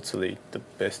totally the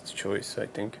best choice, I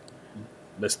think.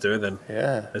 Let's do it then.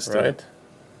 Yeah, let's do it.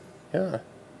 Yeah.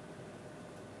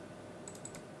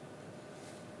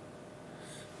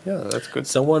 Yeah, that's good.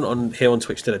 Someone on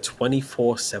Twitch did a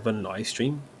 24/7 live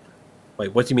stream.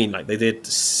 Wait, what do you mean? Like they did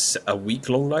a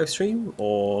week-long live stream,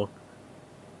 or?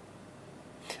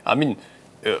 I mean,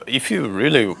 if you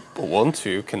really want to,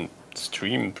 you can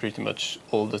stream pretty much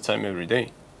all the time, every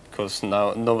day. Because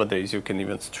nowadays you can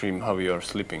even stream how you are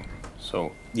sleeping.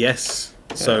 So yes.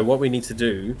 Yeah. So what we need to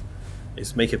do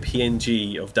is make a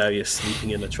PNG of Darius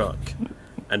sleeping in a truck,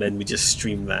 and then we just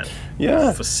stream that.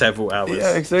 Yeah. For several hours.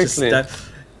 Yeah, exactly.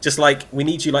 Just like we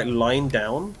need you like lying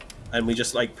down, and we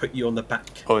just like put you on the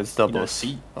back. Oh, it's double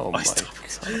seat. Oh my God.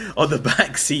 On the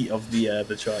back seat of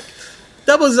the truck.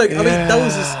 Doubles like, I mean,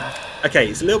 doubles is okay.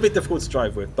 It's a little bit difficult to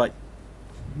drive with, but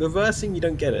reversing you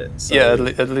don't get it. So yeah,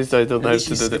 at least I don't have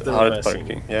to do the hard reversing.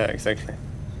 parking. Yeah, exactly.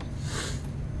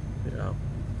 Yeah.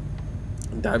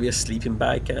 Darius sleeping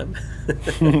bag cam.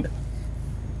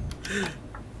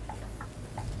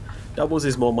 Doubles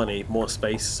is more money, more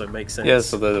space, so it makes sense. Yeah,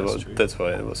 so that's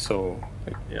why it was so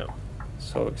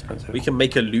so expensive. We can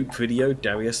make a loop video.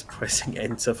 Darius pressing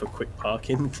enter for quick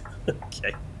parking.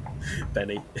 Okay.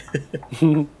 Benny.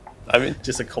 I mean,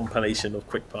 just a compilation of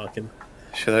quick parking.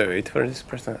 Should I wait for this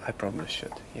person? I probably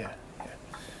should. Yeah.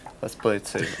 Let's play it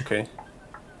safe, okay?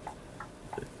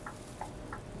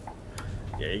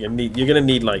 Yeah, you're gonna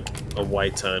need like a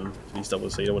wide turn for these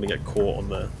doubles, so you don't want to get caught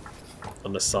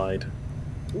on the side.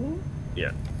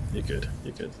 Yeah, you're good.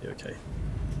 You're okay.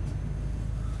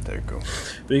 There you go.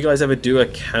 Do you guys ever do a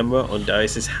camera on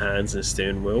Darius's hands and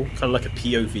steering wheel, kind of like a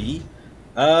POV?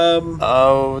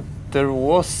 There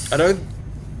was.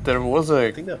 There was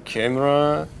a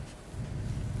camera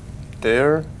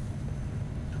there,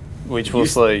 which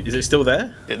was like. Is it still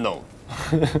there? No.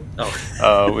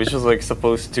 Oh. Which was like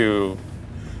supposed to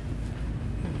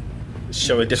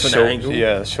show a different angle.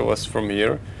 Yeah, show us from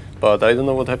here, but I don't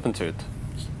know what happened to it.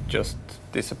 It just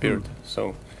disappeared.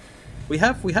 So. We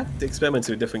have experimented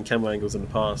with different camera angles in the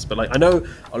past, but like I know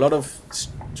a lot of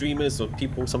streamers or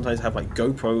people sometimes have like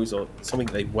GoPros or something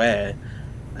they wear,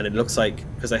 and it looks like,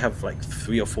 because they have like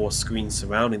 3 or 4 screens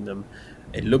surrounding them,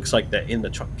 it looks like they're in the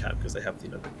truck cab because they have the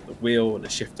wheel and the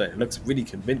shifter. It looks really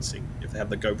convincing if they have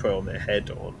the GoPro on their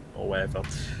head or wherever.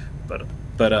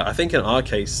 But I think in our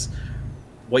case,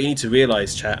 what you need to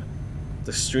realize, chat,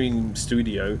 the stream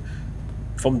studio,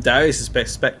 from Darius's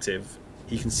perspective,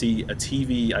 you can see a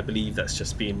TV, I believe, that's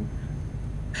just been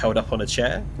held up on a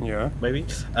chair. Yeah. Maybe.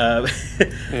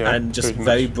 And just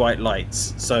very bright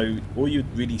lights. So all you'd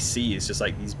really see is just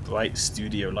like these bright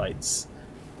studio lights,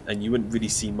 and you wouldn't really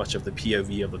see much of the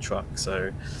POV of the truck.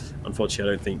 So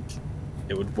unfortunately, I don't think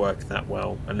it would work that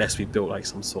well unless we built like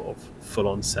some sort of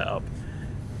full-on setup.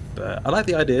 But I like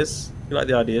the ideas. You like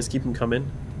the ideas? Keep them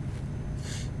coming.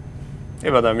 Yeah,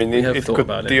 but I mean, it could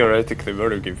theoretically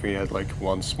work if we had like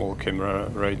one small camera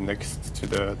right next to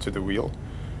the wheel,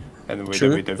 and with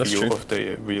a view of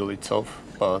the wheel itself.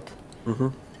 But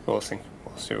we'll see.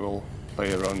 We'll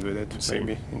play around with it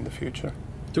maybe in the future.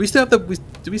 Do we still have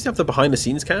the behind the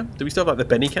scenes cam? Do we still have like the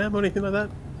Benny cam or anything like that?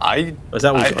 I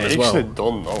actually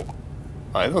don't know.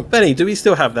 I don't. Benny, do we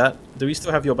still have that? Do we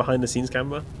still have your behind the scenes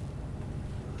camera?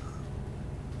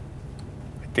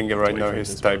 think right now frames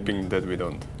he's is fine. typing that we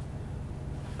don't.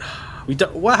 We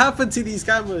don't. What happened to these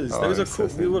cameras? Oh, Those are it's cool.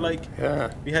 just- We were like,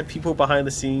 Yeah. we had people behind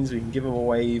the scenes. We can give them a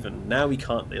wave, and now we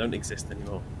can't. They don't exist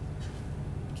anymore.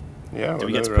 Yeah. Do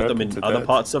we get to put them in other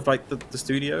parts of like the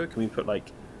studio? Can we put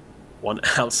like one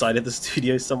outside of the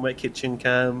studio somewhere, kitchen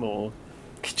cam, or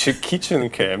Kitchen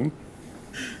cam.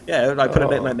 yeah, like put it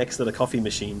Oh. like next to the coffee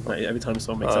machine. Like every time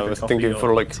someone makes I like a was coffee thinking or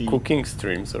for like tea. cooking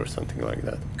streams or something like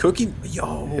that. Cooking,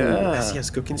 yo, Yeah. yes,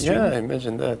 cooking stream. Yeah,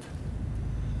 imagine that.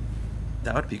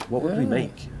 That would be. What would we Yeah.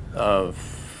 make?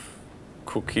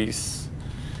 Cookies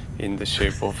in the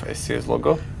shape of SCS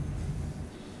logo.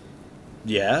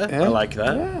 Yeah, Yeah, I like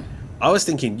that. yeah. I was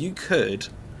thinking you could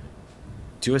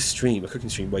do a stream, a cooking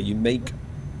stream, where you make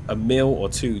a meal or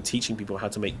two, teaching people how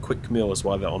to make quick meals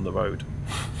while they're on the road.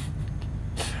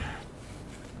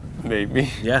 Maybe.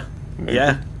 Yeah, Maybe.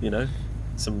 yeah, you know,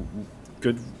 some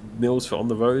good meals for on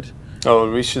the road.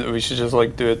 Oh, we should just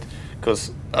like do it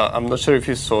because I'm not sure if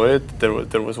you saw it.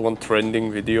 There was one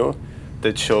trending video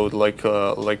that showed like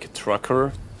a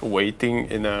trucker waiting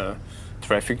in a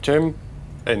traffic jam,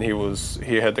 and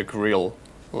he had a grill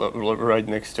right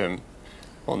next to him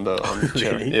on the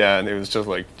chair. Really? Yeah, and he was just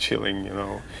like chilling, you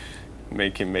know,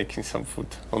 making some food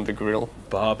on the grill.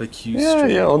 Barbecue Yeah,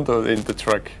 stream. yeah, in the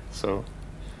truck. So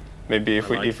maybe if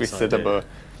I like we this set idea.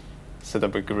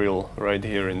 up a grill right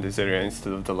here in this area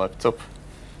instead of the laptop,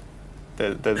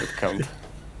 that would count.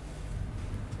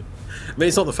 I mean,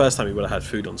 it's not the first time we would have had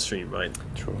food on stream, right?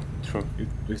 True.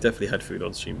 We've definitely had food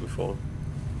on stream before.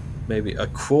 Maybe a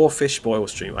crawfish boil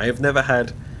stream. I have never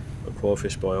had a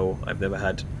crawfish boil. I've never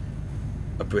had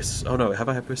a brisket. Oh no, have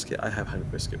I had brisket? I have had a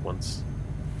brisket once.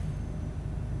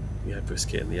 We had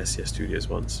brisket in the SCS studios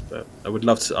once, but I'd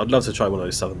love to try one of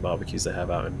those southern barbecues they have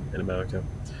out in America.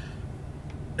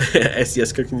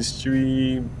 SCS cooking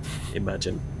stream.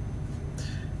 Imagine.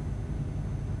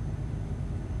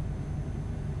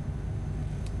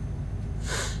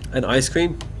 And ice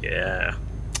cream? Yeah.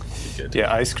 Be good.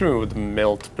 Yeah, ice cream would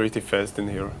melt pretty fast in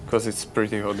here because it's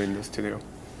pretty hot in the studio.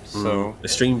 So A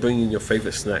stream bringing your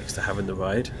favorite snacks to have in the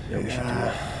ride. Yeah, we should do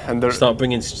that. and there, Start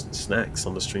bringing snacks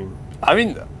on the stream. I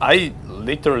mean, I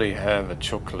literally have a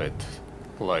chocolate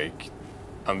like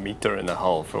a meter and a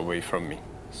half away from me.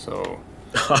 So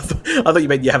I thought you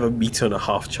meant you have a meter and a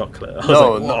half chocolate. I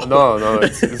was no, like, no,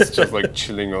 it's just like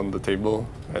chilling on the table,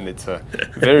 and it's a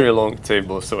very long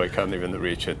table, so I can't even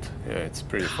reach it. Yeah, it's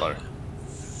pretty far.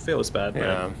 Feels bad,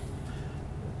 Yeah,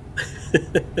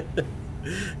 man.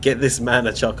 Get this man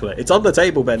a chocolate. It's on the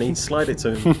table, Benny. Slide it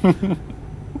to him.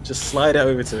 Just slide it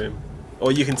over to him,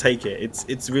 or you can take it.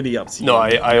 It's really up to you. no, I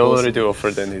Of course. already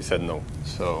offered, and he said no.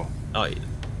 So Oh,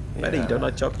 Benny, you don't Yeah.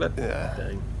 like chocolate? Yeah.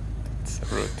 Dang. it's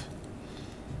rude.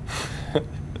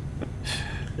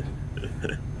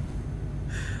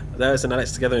 There's an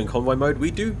Alex together in convoy mode.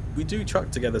 We do truck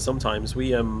together sometimes.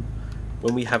 We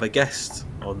when we have a guest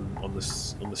on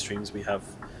the streams, we have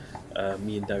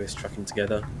me and Darius trucking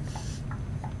together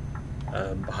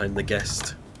behind the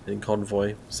guest in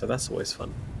convoy. So that's always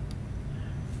fun.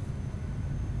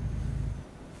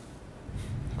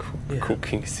 Yeah.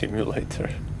 Cooking simulator.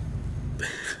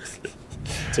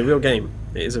 It's a real game.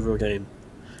 It is a real game.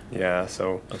 Yeah,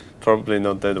 so probably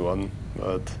not that one,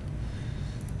 but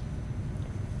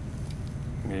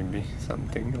maybe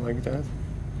something like that.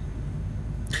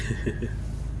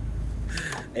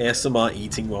 ASMR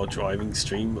eating while driving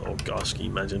stream. Oh gosh, can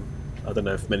you imagine? I don't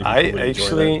know if many people I would enjoy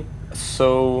actually,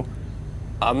 so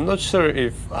I'm not sure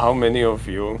if how many of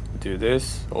you do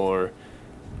this or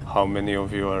how many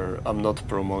of you are. I'm not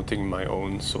promoting my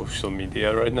own social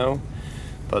media right now,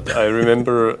 but I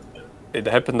remember it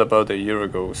happened about a year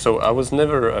ago. So I was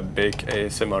never a big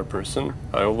ASMR person.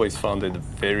 I always found it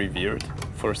very weird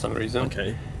for some reason. that.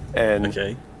 Okay. And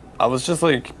Okay. I was just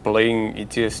like playing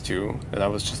ETS2 and I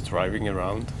was just driving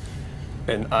around.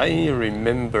 And I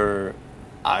remember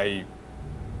I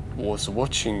was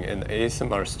watching an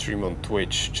ASMR stream on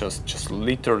Twitch just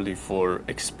literally for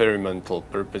experimental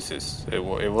purposes.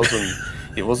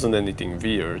 It wasn't anything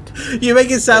weird. You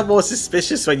make it sound more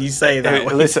suspicious when you say that.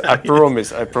 when you Listen, I say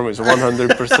it. promise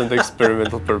 100%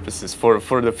 experimental purposes for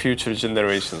the future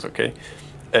generations, okay?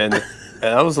 And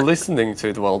I was listening to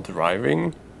it while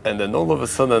driving, and then all of a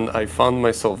sudden I found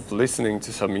myself listening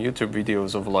to some YouTube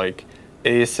videos of like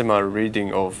ASMR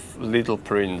reading of Little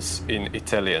Prince in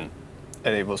Italian,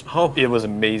 and it was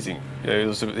amazing.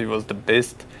 It was the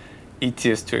best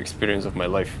ETS2 experience of my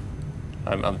life.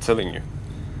 I'm telling you.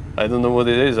 I don't know what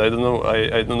it is. I don't know.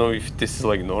 I don't know if this is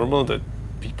like normal that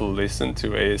people listen to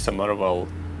ASMR while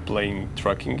playing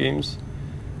trucking games.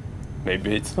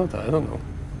 Maybe it's not. I don't know.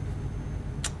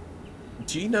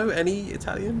 Do you know any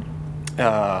Italian?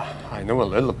 I know a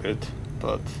little bit,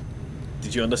 but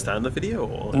Did you understand the video?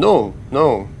 Or?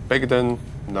 no. Back then,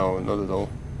 no, not at all.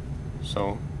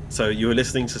 So you were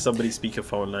listening to somebody speak a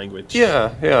foreign language?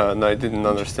 Yeah, and I didn't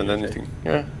understand anything.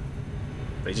 Yeah.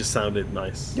 They just sounded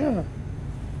nice. Yeah.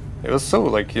 It was so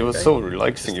so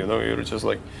relaxing, you know. You're just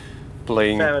like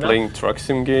playing truck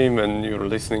sim game, and you're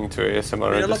listening to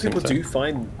ASMR. A lot of people do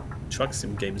find truck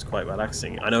sim games quite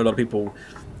relaxing. I know a lot of people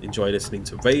enjoy listening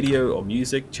to radio or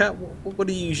music. Chat, what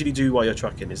do you usually do while you're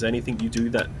trucking? Is there anything you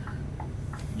do that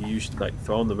you usually like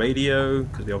throw on the radio?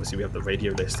 Because we have the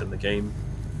radio list in the game.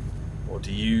 Or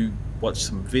do you watch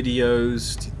some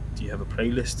videos? Do you have a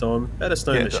playlist on? Let us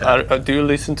know in the chat. Do you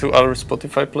listen to our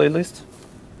Spotify playlist?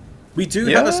 We do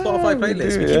have a Spotify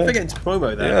playlist. We keep forgetting to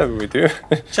promo that. Yeah, we do.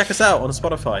 Check us out on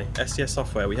Spotify, STS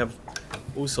Software. We have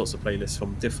all sorts of playlists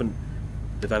from different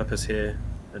developers here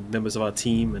and members of our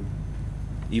team, and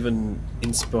even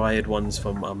inspired ones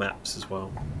from our maps as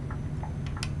well.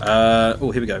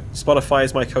 Here we go. Spotify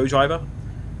is my co-driver.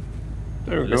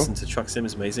 There we go. Listen to Truck Sim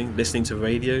is amazing. Listening to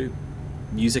radio,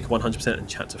 music 100%, and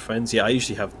chat to friends. Yeah, I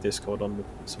usually have Discord on with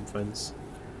some friends.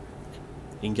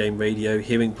 In-game radio,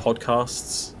 hearing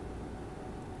podcasts.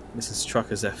 Listen to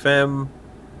Truckers FM.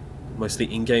 Mostly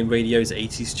in-game radios,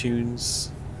 80s tunes.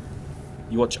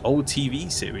 You watch old TV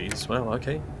series. Well,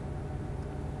 okay.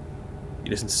 You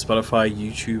listen to Spotify,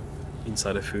 YouTube,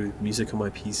 Insider Food, music on my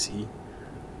PC.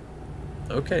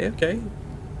 Okay.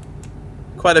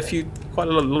 Quite a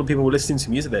lot of people were listening to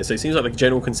music there. So it seems like the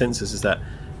general consensus is that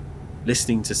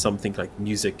listening to something like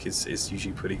music is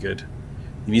usually pretty good.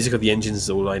 The music of the engines is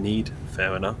all I need.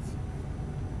 Fair enough.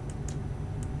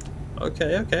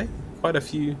 Okay. Quite a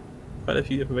few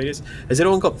different radios. Has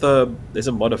anyone got there's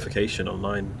a modification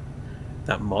online.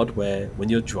 That mod where when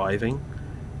you're driving,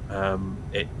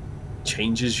 it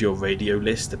changes your radio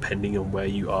list depending on where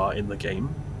you are in the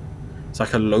game. It's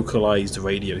like a localized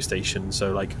radio station.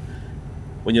 So like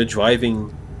when you're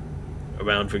driving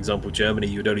around, for example, Germany,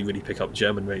 you would only really pick up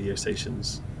German radio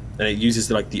stations, and it uses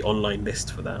the online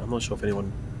list for that. I'm not sure if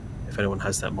anyone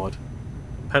has that mod.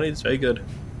 Apparently, it's very good.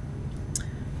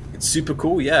 It's super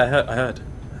cool. Yeah, I heard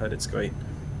it's great.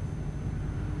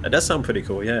 It does sound pretty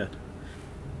cool. Yeah,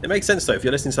 it makes sense though if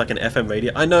you're listening to like an FM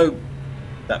radio. I know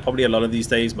that probably a lot of these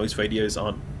days most radios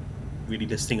aren't really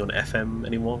listening on FM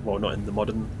anymore. Well, not in the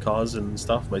modern cars and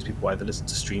stuff. Most people either listen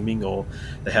to streaming or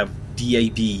they have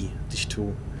DAB,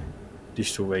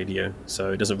 digital radio.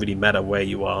 So it doesn't really matter where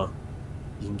you are.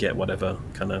 You can get whatever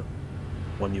kind of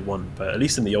one you want. But at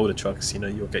least in the older trucks,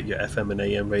 you'll get your FM and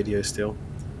AM radio still.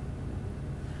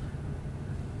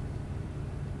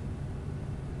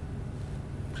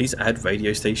 Please add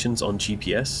radio stations on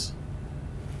GPS.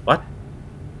 What?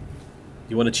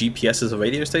 You want a GPS as a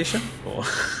radio station? Or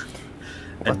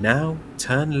and now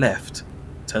turn left.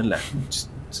 Turn left.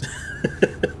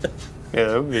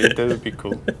 Yeah, that would be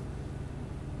cool.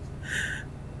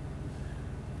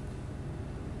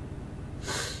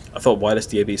 I thought wireless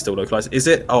DAB is still localized. Is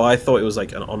it? Oh, I thought it was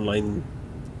like an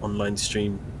online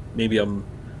stream. Maybe I'm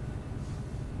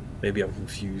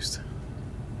confused.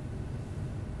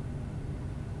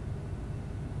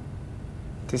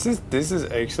 This is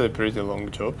actually a pretty long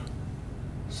job.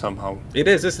 Somehow. It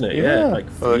is, isn't it? Yeah, like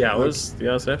 3 hours. 3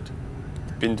 hours left.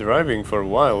 Been driving for a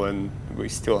while, and we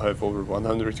still have over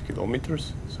 100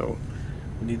 kilometers. So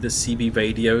we need the CB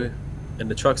radio in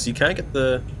the trucks. You can't get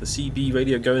the CB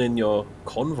radio going in your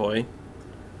convoy.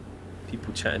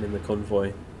 People chatting in the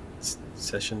convoy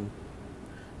session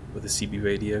with the CB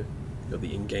radio. You got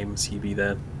the in-game CB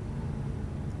there.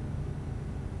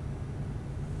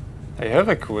 I have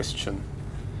a question.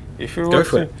 If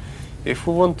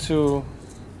we want to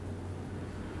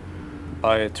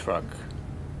buy a truck,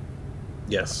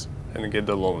 yes, and get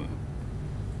a loan,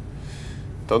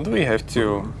 don't we have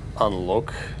to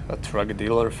unlock a truck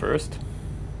dealer first?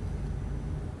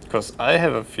 Because I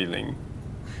have a feeling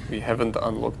we haven't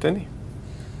unlocked any.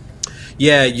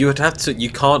 Yeah, you would have to. You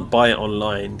can't buy it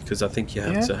online because I think you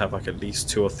have to have like at least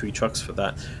 2 or 3 trucks for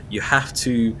that. You have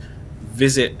to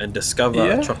visit and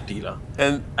discover a truck dealer,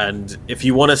 and if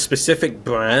you want a specific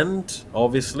brand,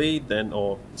 obviously,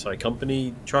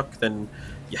 company truck, then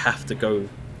you have to go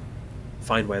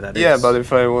find where that is. Yeah, but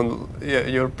if I want,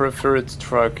 your preferred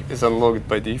truck is unlocked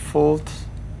by default,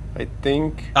 I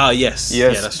think. Yes.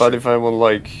 Yes, but true. If I want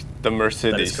like the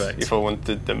Mercedes, that is correct. If I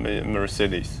wanted the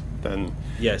Mercedes, then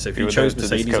so if you chose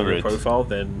Mercedes on your profile,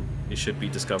 then it should be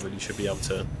discovered. You should be able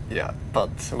to. Yeah, but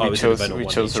we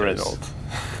chose Renault.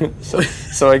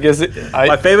 so I guess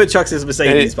my favorite trucks is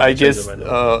Mercedes. I guess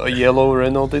a yellow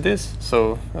Renault it is.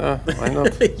 So why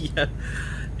not? Yeah,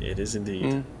 it is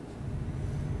indeed.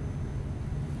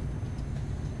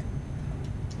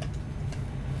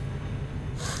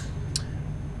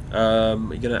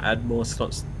 You're gonna add more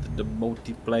slots to the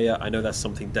multiplayer. I know that's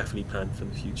something definitely planned for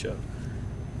the future,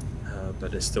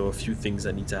 but there's still a few things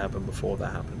that need to happen before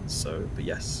that happens. So, but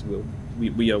yes,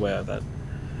 we are aware of that.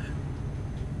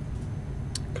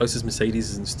 Closest Mercedes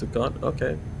is in Stuttgart.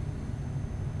 Okay.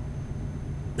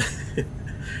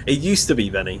 It used to be,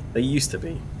 Benny. They used to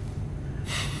be.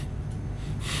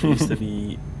 It used to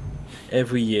be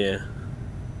every year.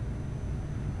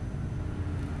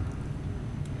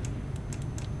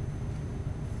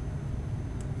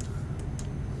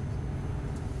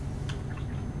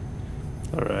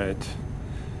 All right.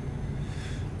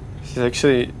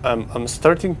 Actually, I'm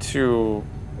starting to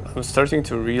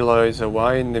realize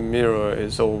why Nemiro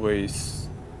is always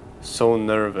so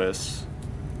nervous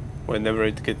whenever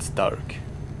it gets dark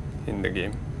in the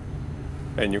game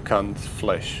and you can't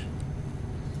flash,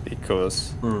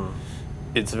 because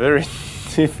it's very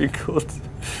difficult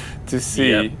to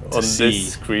see on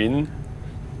this screen.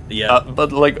 Yeah,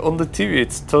 but like on the TV,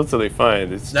 it's totally fine.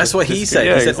 That's what he said.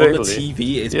 Yeah, he said exactly. On the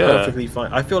TV, it's perfectly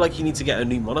fine. I feel like you need to get a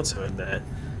new monitor in there,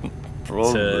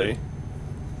 probably,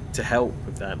 to help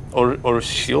with that, or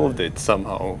shield it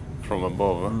somehow from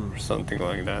above or something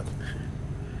like that.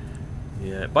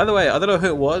 Yeah. By the way, I don't know who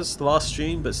it was the last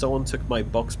stream, but someone took my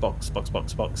box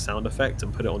sound effect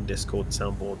and put it on Discord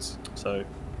soundboards. So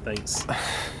thanks,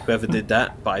 whoever did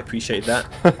that. But I appreciate that.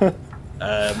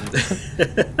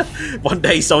 One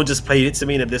day someone just played it to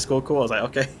me in a Discord call. I was like,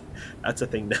 okay, that's a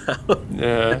thing now.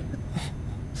 Yeah.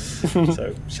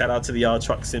 So shout out to the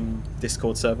Truck Sim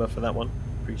Discord server for that one.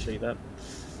 Appreciate that.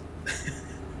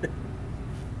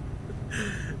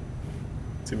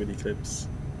 Too many clips.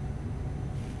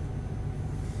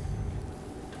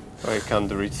 I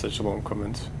can't read such long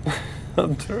comments.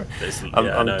 I'm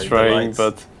trying,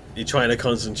 but you're trying to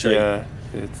concentrate. Yeah,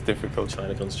 it's difficult. Trying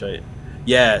to concentrate.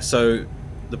 Yeah, so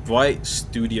the bright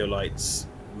studio lights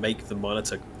make the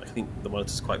monitor. I think the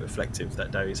monitor's quite reflective that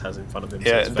Darius has in front of him.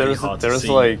 Yeah, so there's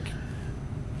like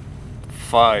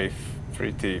 5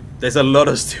 pretty. There's a lot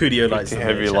of studio lights.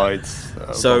 Heavy lights.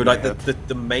 So like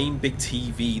the main big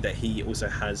TV that he also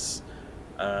has,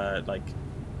 like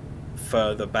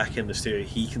further back in the studio,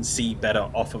 he can see better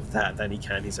off of that than he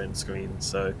can his own screen.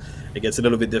 So it gets a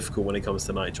little bit difficult when it comes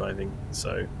to night driving.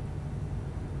 So.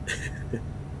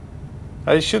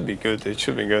 It should be good. It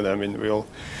should be good. I mean, we'll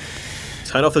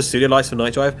turn off the studio lights for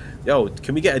night drive. Yo,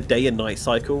 can we get a day and night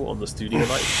cycle on the studio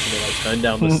lights? You know, like turn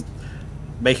down the,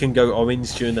 make them go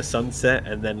orange during the sunset,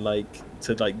 and then like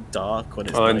to like dark when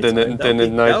it's night. And then at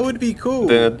night, that would be cool.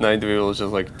 Then at night we will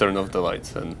just like turn off the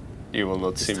lights, and you will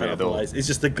not see me at all. It's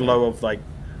just the glow of like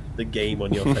the game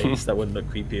on your face. That wouldn't look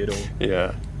creepy at all.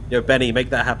 Yeah. Yo, Benny, make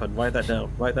that happen. Write that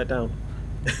down. Write that down.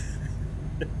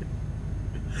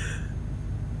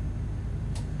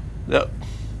 Yep.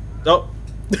 Oh.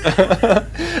 Is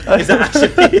that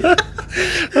actually?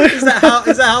 is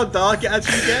that how dark it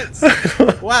actually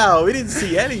gets? Wow, we didn't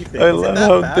see anything. I love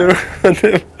how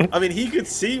I mean, he could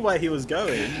see where he was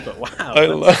going, but wow. I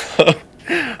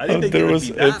didn't think there it would was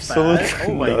be that absolutely bad.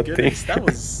 Oh my nothing.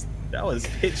 goodness, that was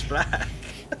pitch black.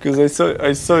 Because I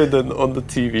saw it on the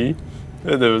TV,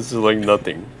 and there was like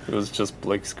nothing. It was just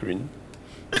black screen.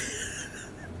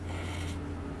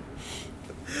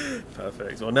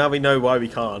 Perfect. Well, now we know why we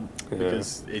can't,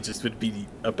 because it just would be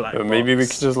a black box. Maybe we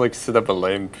could just like set up a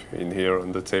lamp in here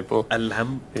on the table. A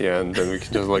lamp? Yeah, and then we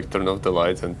can just like turn off the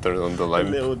lights and turn on the lamp.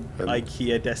 A little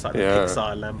IKEA desk, like a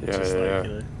Pixar lamp. You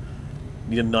know.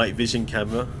 Need a night vision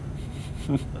camera.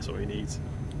 That's what we need.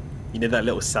 You need that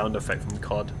little sound effect from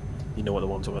COD. You know what the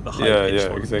one's about, the high pitch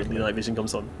one. Exactly. The night vision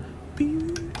comes on.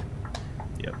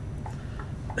 Yep.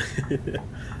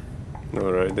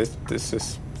 Alright, this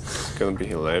is gonna be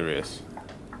hilarious.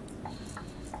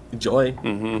 Enjoy.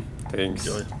 Thanks.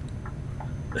 Enjoy.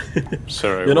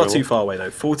 Sure, you're not too far away though.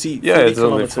 40. Yeah, 40 it's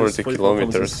only 40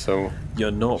 kilometers, so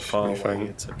you're not far away. Fine.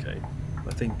 It's okay.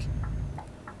 I think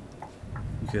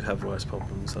you could have worse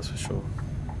problems. That's for sure.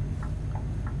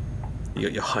 You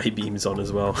got your high beams on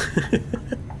as well,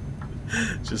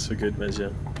 just for good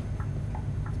measure.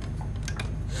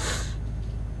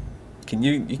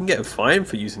 You can get a fine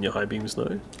for using your high beams,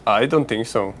 no? I don't think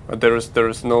so. There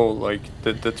is no like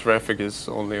the traffic is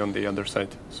only on the other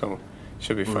side, so it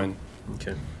should be fine.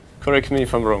 Okay. Correct me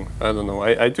if I'm wrong. I don't know.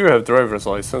 I do have driver's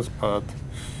license, but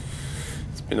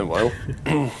it's been a while.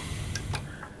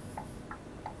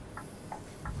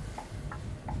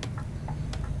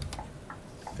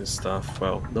 Good stuff.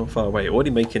 Well, not far away. Already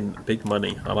making big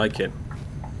money. I like it.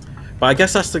 But I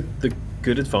guess that's the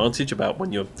good advantage about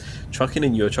when you're trucking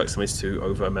in Euro Truck Simulator 2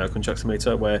 over American Truck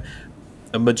Simulator, where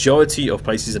a majority of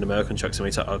places in American Truck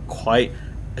Simulator are quite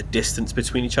a distance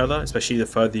between each other, especially the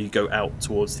further you go out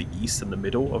towards the east and the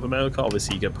middle of America.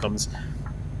 Obviously, it becomes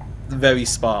very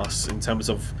sparse in terms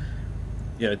of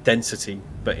density.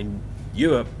 But in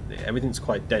Europe, everything's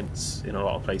quite dense in a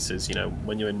lot of places.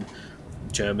 When you're in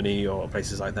Germany or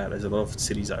places like that, there's a lot of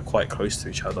cities that are quite close to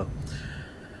each other.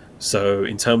 So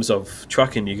in terms of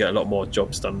trucking, you get a lot more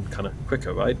jobs done kind of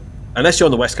quicker, right? Unless you're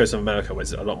on the west coast of America, where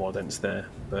it's a lot more dense there.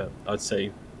 But I'd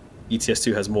say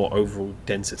ETS2 has more overall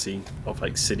density of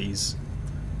like cities.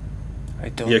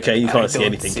 You okay? You can't see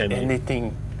anything, can you?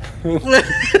 Anything. You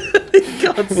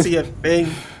can't see a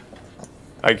thing.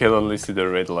 I can only see the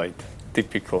red light.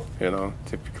 Typical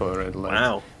red light.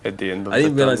 Wow. At the end of the I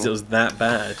didn't realize tunnel. it was that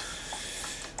bad.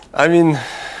 I mean,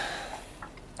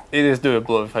 it is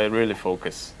doable if I really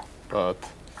focus, but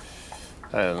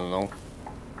I don't know.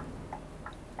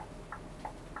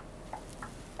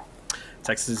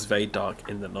 Texas is very dark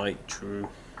in the night, true.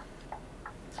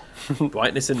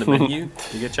 Brightness in the menu,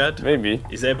 you get Chad? Maybe.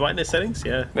 Is there brightness settings?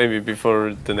 Yeah. Maybe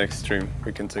before the next stream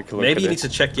we can take a look. Maybe at you it. need to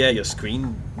check, your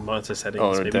screen monitor settings.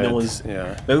 Or Maybe that, no one's.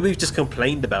 yeah. Maybe we've just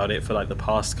complained about it for like the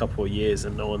past couple of years,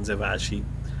 and no one's ever actually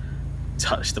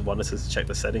touched the monitors to check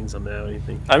the settings on there or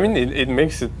anything. I mean, it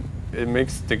makes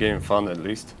the game fun at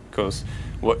least, because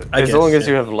I as guess, long as yeah.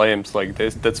 you have lamps like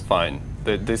this, that's fine.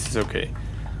 This is okay.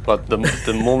 But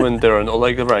the moment there are no,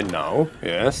 like right now,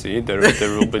 yeah, see there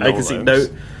will be no I can see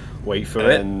lamps. no. Wait for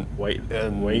it.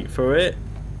 Wait for it.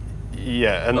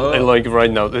 Yeah, and like right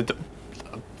now, I don't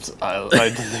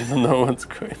even know what's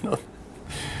going on.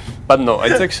 But no,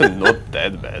 it's actually not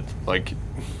that bad. Like,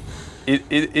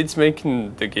 it's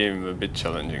making the game a bit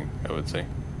challenging, I would say,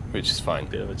 which is fine.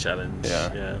 Bit of a challenge.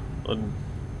 Yeah.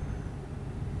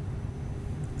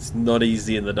 It's not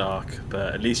easy in the dark,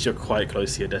 but at least you're quite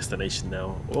close to your destination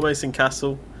now. Almost in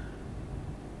Castle.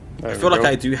 I feel like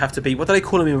I do have to be. What do they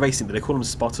call them in racing? Do they call them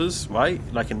spotters, right?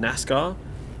 Like in NASCAR, where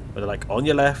they're like on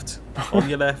your left, on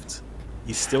your left.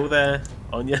 He's still there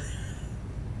on your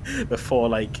before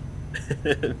like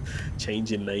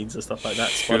changing lanes and stuff like that.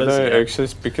 Should Spotters, I actually,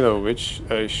 speaking of which,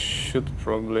 I should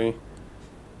probably.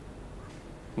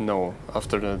 No,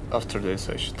 after this,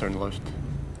 I should turn left.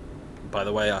 By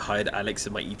the way, I hired Alex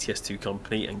in my ETS2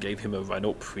 company and gave him a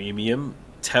Renault Premium.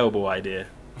 Terrible idea.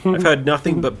 I've heard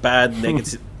nothing but bad,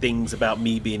 negative things about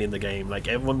me being in the game. Like,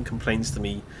 everyone complains to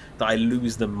me that I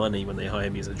lose them money when they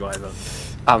hire me as a driver.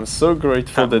 I'm so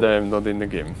grateful that I am not in the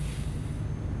game.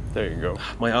 There you go.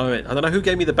 I don't know who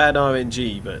gave me the bad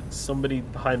RNG, but somebody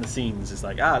behind the scenes is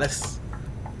like, let's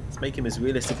make him as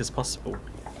realistic as possible.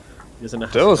 He doesn't know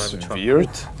how That to was drive a truck. weird.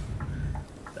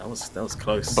 That was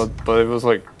close. But it was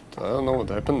like, I don't know what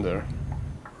happened there.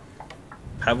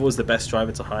 Pavel was the best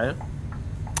driver to hire.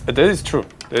 That is true.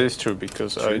 That is true,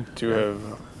 because I do Yeah.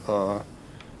 have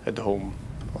at home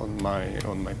on my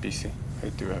PC. I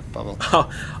do have Pavel.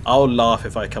 I'll laugh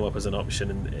if I come up as an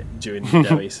option during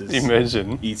Darius's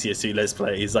Imagine. ETS2 Let's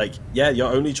Play. He's like, yeah,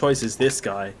 your only choice is this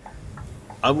guy.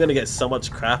 I'm gonna get so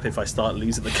much crap if I start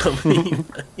losing the company.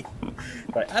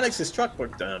 Right, Alex's truck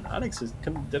broke down. Alex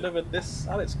can deliver this.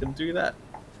 Alex can do that.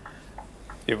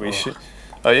 Yeah, we should.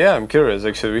 Yeah, I'm curious.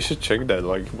 Actually, we should check that.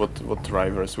 Like, what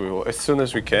drivers we will. As soon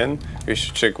as we can, we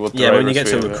should check what. Yeah, drivers when you get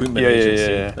we to a have. recruitment Yeah,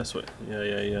 agency, yeah. that's what.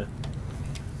 Yeah.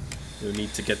 You'll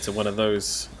need to get to one of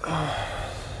those.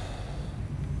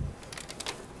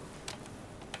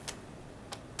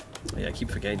 Yeah, I keep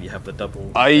forgetting you have the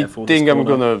double. I careful this think I'm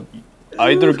corner. gonna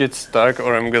either get stuck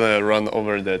or I'm gonna run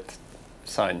over that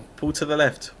sign. Pull to the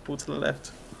left. Pull to the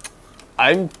left.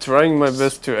 I'm trying my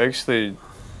best to actually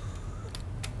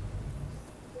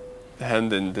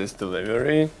hand in this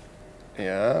delivery.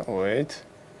 Yeah, wait.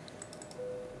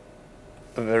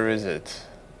 Where is it?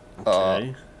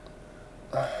 Okay.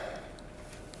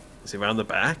 Is it around the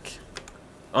back?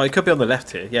 Oh, it could be on the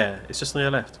left here. Yeah, it's just on your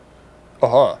left.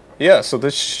 Yeah, so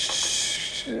this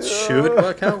Should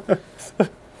work out.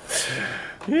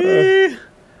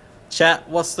 Chat,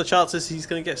 what's the chances he's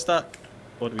going to get stuck?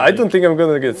 What do we I don't think I'm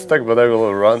gonna get stuck, but I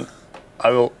will run.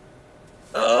 I will.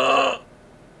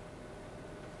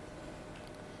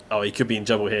 Oh, he could be in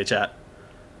trouble here, chat.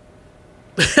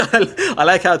 I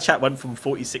like how chat went from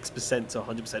 46% to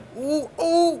 100%. Ooh,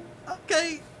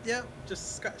 okay. Yeah,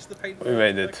 just scratch the paint. We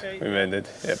made it. Okay. We made it.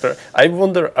 Yeah, but I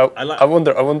wonder. I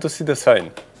wonder. I want to see the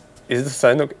sign. Is the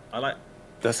sign okay? I like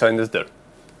The sign is there.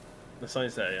 the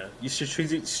sign's there. Yeah, you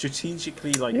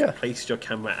strategically placed your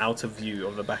camera out of view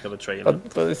of the back of the trailer.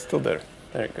 But it's still there.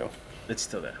 There you go. It's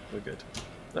still there. We're good.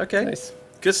 Okay. Nice.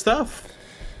 Good stuff.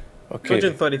 Okay.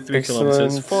 233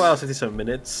 kilometers, 4 hours 57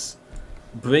 minutes.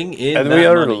 Bring in And that we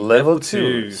are money. level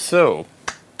 2. So,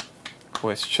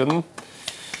 question.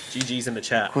 GG's in the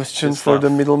chat. Question Good for the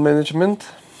stuff. middle management.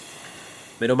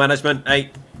 Middle management. Hey,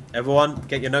 everyone,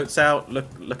 get your notes out.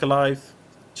 Look alive.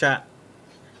 Chat.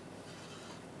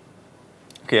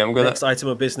 Okay, I'm gonna. Next item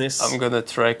of business. I'm gonna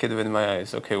track it with my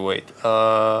eyes. Okay, wait.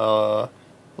 Long,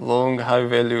 high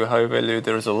value, high value.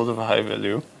 There's a lot of high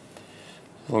value.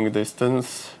 Long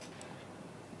distance.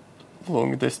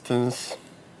 Long distance.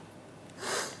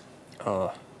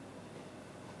 There's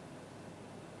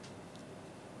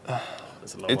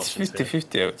a lot of It's options here.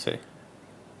 50-50, I would say.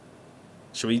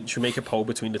 Should we make a poll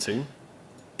between the two?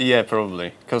 Yeah,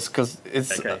 probably. Cause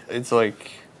it's Okay. it's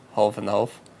like half and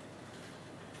half.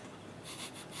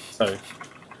 So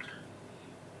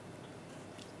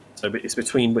it's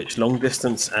between which? Long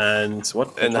distance and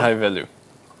what? And high value.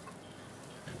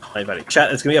 High value. Chat,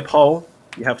 there's going to be a poll.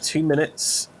 You have 2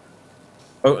 minutes.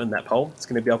 Vote on that poll. It's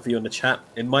going to be up for you in the chat.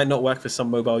 It might not work for some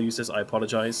mobile users. I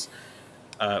apologize.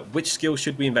 Which skill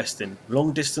should we invest in?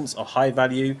 Long distance or high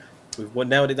value? We've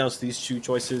narrowed it down to these 2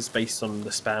 choices based on the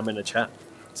spam in the chat.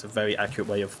 It's a very accurate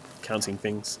way of counting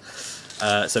things.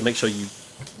 So make sure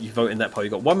you vote in that poll.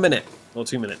 You've got 1 minute or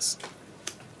 2 minutes.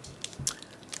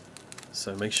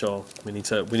 So make sure we need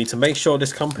to make sure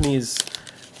this company is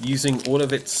using all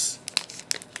of its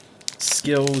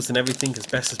skills and everything as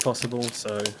best as possible.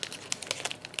 So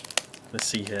let's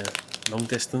see here. Long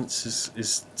distance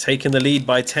is taking the lead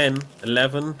by 10,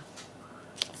 11.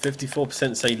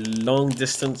 54% say long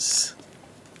distance.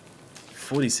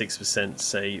 46%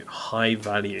 say high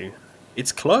value.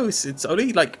 It's close. It's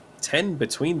only like 10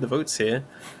 between the votes here.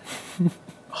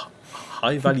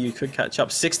 High value could catch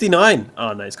up. 69.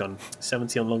 Oh no, it's gone.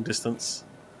 70 on long distance.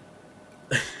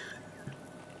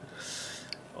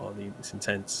 Oh, it's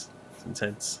intense. It's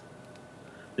intense.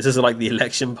 This is like the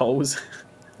election polls.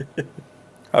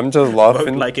 I'm just Vote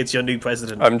laughing. like it's your new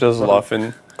president. I'm just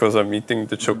laughing because I'm eating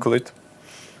the chocolate.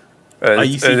 And, Are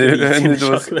you secretly eating the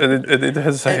was, chocolate? and it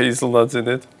has hazelnuts in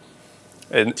it.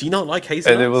 And Do you not like hazelnuts?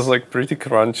 and it was like pretty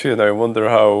crunchy, and I wonder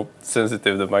how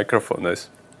sensitive the microphone is.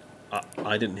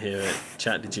 I didn't hear it.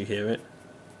 Chat, did you hear it?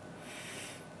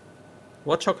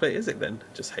 What chocolate is it then?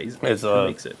 Just hazelnut. It's Who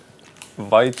makes it?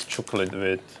 White chocolate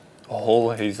with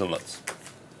whole hazelnuts.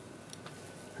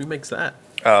 Who makes that?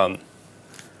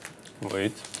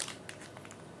 Wait.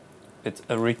 It's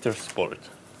a Richter Sport.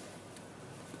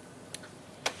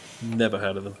 Never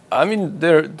heard of them. I mean,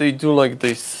 they do like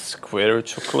these square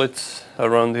chocolates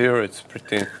around here. It's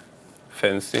pretty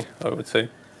fancy, I would say.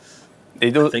 They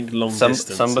do. I think long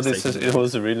distance. Somebody is says taking it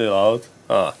was really loud.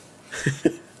 Ah.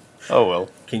 Oh well.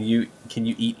 Can you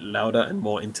eat louder and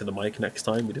more into the mic next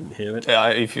time? We didn't hear it. Yeah,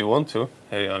 if you want to.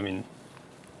 Hey, I mean,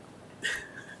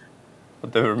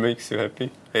 whatever makes you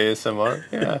happy. ASMR.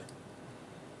 Yeah.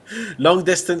 Long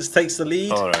distance takes the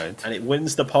lead. All right. And it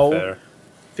wins the poll. Fair.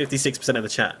 56% of the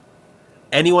chat.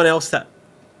 Anyone else that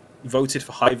voted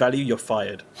for high value, you're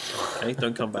fired. Okay,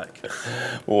 don't come back.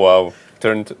 Wow.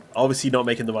 Turned Obviously, not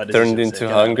making the right decision. turned into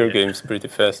Hunger Games pretty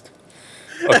fast.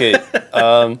 Okay.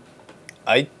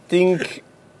 I think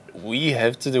we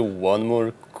have to do one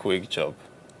more quick job,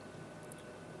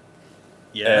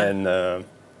 Yeah,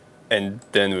 and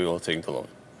then we will take the loan.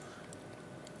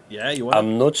 yeah. You want?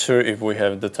 I'm not sure if we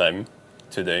have the time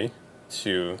today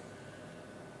to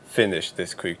finish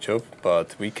this quick job,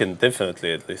 but we can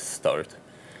definitely at least start.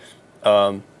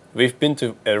 We've been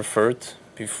to Erfurt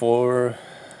before.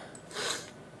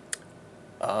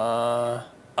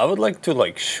 I would like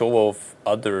to show off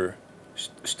other.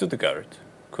 Stuttgart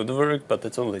could work, but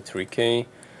it's only 3K.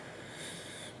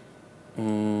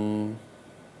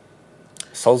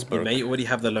 Salzburg. You may already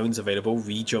have the loans available.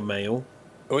 Read your mail.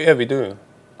 Oh yeah, we do.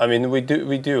 I mean, we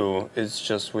do. It's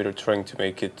just we're trying to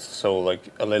make it so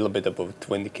like a little bit above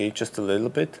 20K, just a little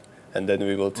bit, and then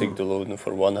we will take the loan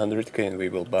for 100K, and we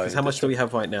will buy. How much do we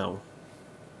have right now?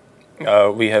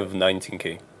 We have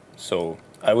 19K, so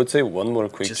I would say one more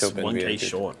quick Just job and 1K we have it.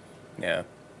 short. Yeah.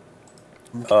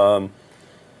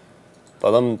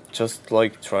 But I'm just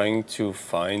trying to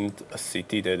find a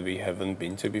city that we haven't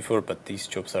been to before, but these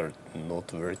jobs are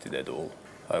not worth it at all,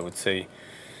 I would say.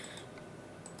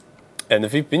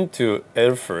 And we've been to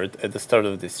Erfurt at the start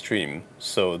of this stream,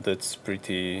 so that's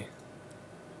pretty...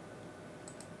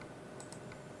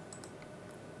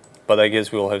 But I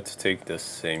guess we'll have to take the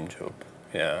same job,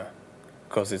 yeah,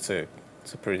 because it's a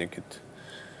pretty good...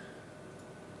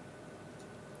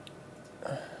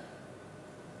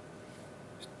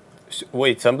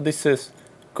 Wait, somebody says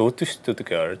go to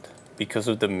Stuttgart because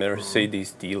of the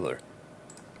Mercedes dealer.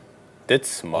 That's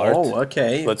smart. Oh,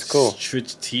 okay. Let's go.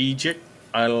 Strategic.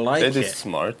 I like it. That is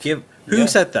smart. Who Yeah.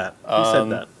 said that? Who said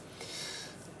that?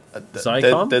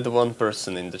 Zycom? That one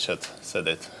person in the chat said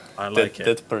it. I like it.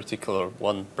 That particular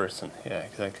one person. Yeah,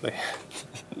 exactly.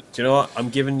 Do you know what? I'm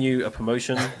giving you a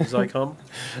promotion, Zycom,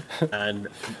 and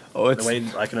the way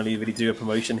I can only really do a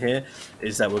promotion here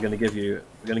is that we're going to give you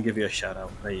a shout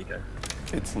out. There you go.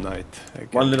 It's night.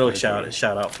 One little shout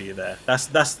out for you there.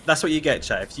 That's what you get,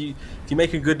 chat. If you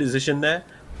make a good decision there,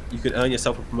 you could earn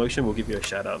yourself a promotion. We'll give you a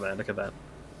shout out, man. Look at that.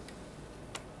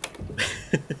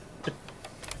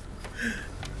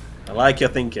 I like your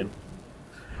thinking.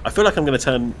 I feel like I'm going to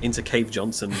turn into Cave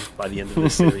Johnson by the end of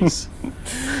this series.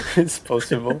 It's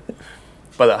possible.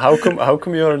 But how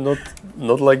come you are not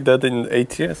like that in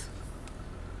ATS?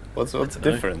 What's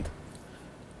different?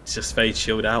 It's just very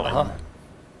chilled out.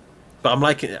 But I'm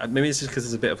liking it. Maybe it's just because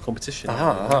there's a bit of competition.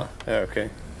 Yeah, okay.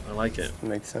 I like it.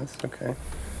 Makes sense. Okay.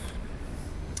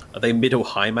 Are they middle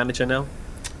high manager now?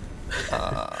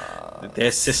 They're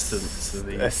assistants to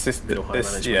the middle high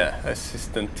management. Yeah,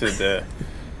 assistant to the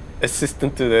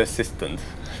assistant to the assistant.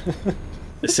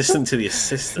 Assistant to the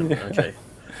assistant. Yeah. Okay.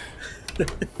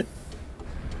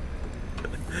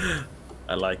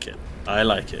 I like it. I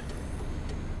like it.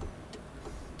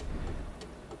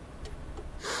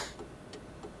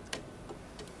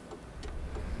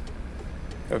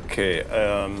 Okay.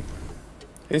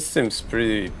 It seems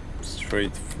pretty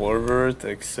straightforward,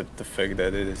 except the fact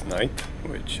that it is night,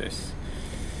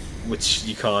 which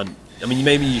you can't. I mean,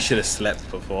 maybe you should have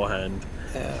slept beforehand.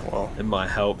 Yeah, well, it might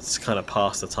help. It's kind of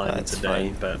past the time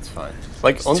today, but it's fine.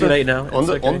 Like it's too late now.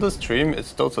 On the stream,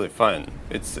 it's totally fine.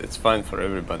 It's fine for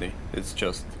everybody. It's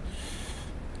just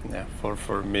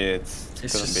for me, it's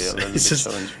gonna be a little bit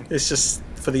challenging. It's just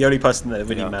for the only person that it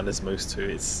really matters most to.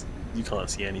 It's you can't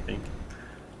see anything.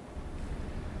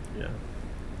 Yeah.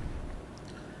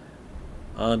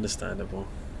 Understandable.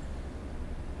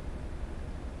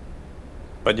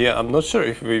 But yeah, I'm not sure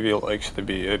if we will actually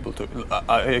be able to.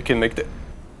 I can make the.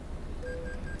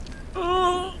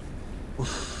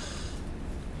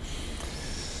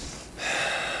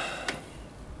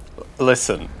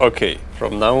 Listen, okay.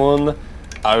 From now on,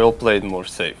 I will play it more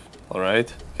safe. All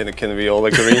right? Can we all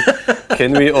agree?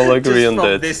 Can we all agree on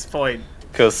that? At this point.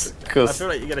 Because I feel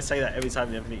like you're gonna say that every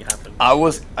time anything happens.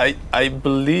 I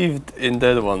believed in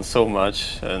that one so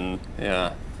much, and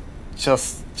yeah,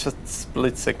 just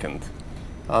split second,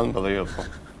 unbelievable.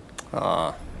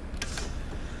 Oh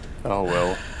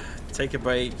well. Take a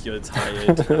break. You're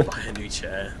tired. Buy a new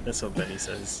chair. That's what Benny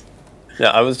says.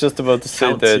 Yeah, I was just about to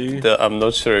say that I'm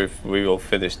not sure if we will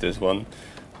finish this one.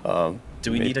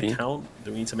 Do we need a count?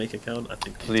 Do we need to make a count? I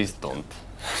think. Please don't.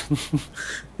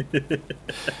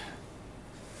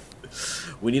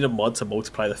 We need a mod to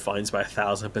multiply the fines by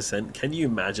 1,000%. Can you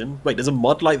imagine? Wait, does a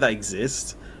mod like that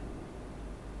exist?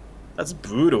 That's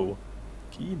brutal.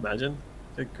 Can you imagine?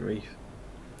 Good grief.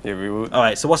 Yeah, we would.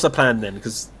 Alright, so what's the plan then?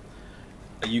 Because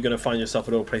are you going to find yourself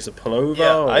a little place to pull over?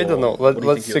 Yeah, I don't know.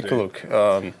 Let's take a look.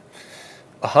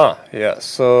 Yeah,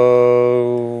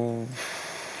 so...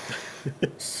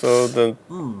 so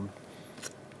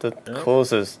the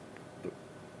closest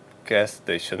gas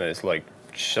station is like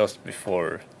just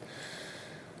before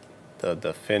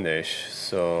the finish,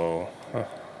 so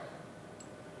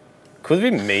could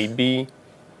we maybe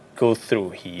go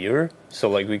through here? So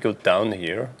like we go down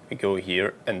here, we go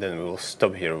here, and then we'll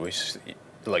stop here, which is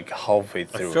like halfway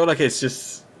through. I feel like it's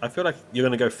just. I feel like you're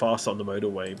gonna go fast on the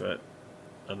motorway, but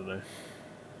I don't know.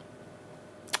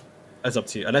 That's up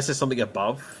to you. Unless there's something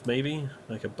above, maybe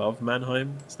like above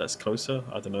Mannheim, so that's closer.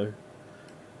 I don't know.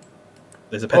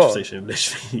 There's a petrol station,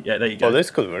 literally. Yeah, there you go. Oh, this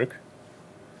could work.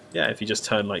 Yeah, if you just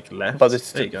turn like left. But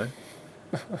it's there you go.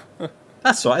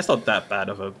 That's right. It's not that bad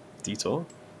of a detour.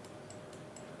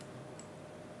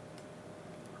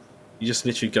 You just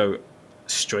literally go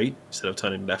straight instead of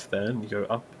turning left there, and you go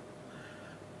up.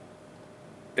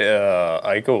 Yeah,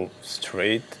 I go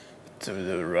straight to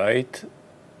the right.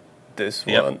 This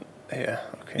one. Yeah.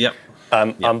 Okay. Yep.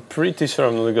 I'm pretty sure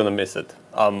I'm not gonna miss it.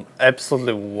 I'm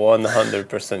absolutely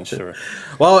 100% sure.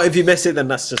 Well, if you miss it, then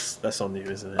that's on you,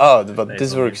 isn't it? Oh, but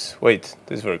this works. Wait,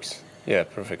 this works. Yeah,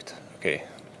 perfect. Okay.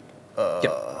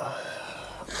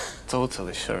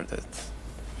 Totally sure that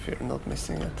we're not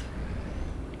missing it.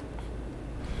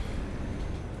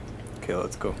 Okay,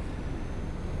 let's go.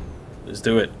 Let's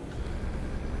do it.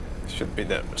 Should be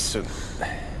there soon.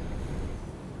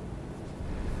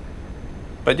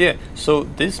 But yeah, so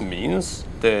this means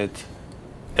that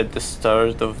at the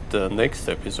start of the next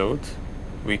episode,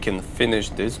 we can finish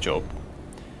this job.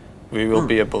 We will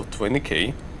be above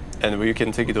 20k, and we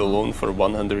can take it a loan for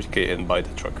 100k and buy the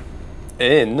truck.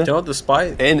 And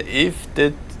and if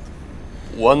that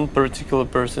one particular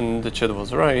person in the chat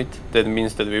was right, that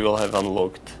means that we will have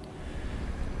unlocked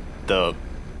the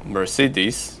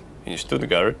Mercedes in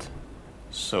Stuttgart,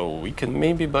 so we can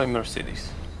maybe buy Mercedes,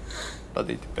 but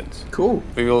it depends. Cool.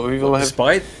 We will have.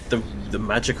 Despite the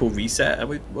magical reset,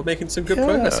 we're making some good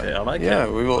progress here. I like it. Yeah,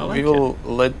 we will I like will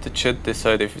let the chat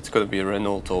decide if it's gonna be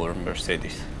Renault or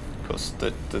Mercedes, because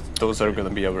those are gonna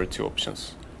be our two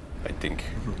options, I think.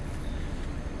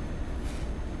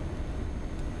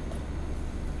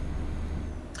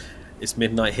 It's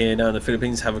midnight here now in the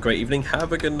Philippines. Have a great evening.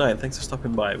 Have a good night. Thanks for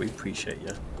stopping by. We appreciate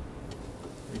you.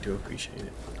 We do appreciate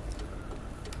it.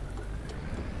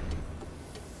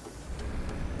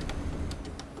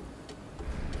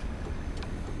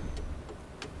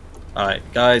 Alright,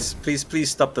 guys,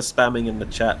 please stop the spamming in the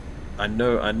chat. I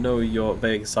know you're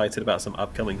very excited about some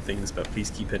upcoming things, but please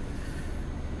keep it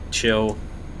chill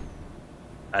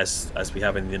as we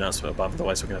have in the announcement above.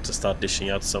 Otherwise we're gonna have to start dishing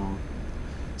out some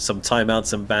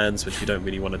timeouts and bans, which we don't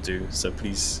really want to do, so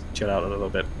please chill out a little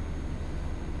bit.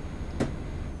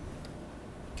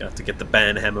 Gonna have to get the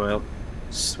ban hammer out,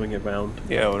 swing it around.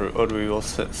 Yeah, or we will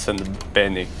send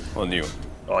Benny on you.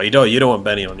 Oh, you don't want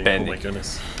Benny on you. Benny. Oh my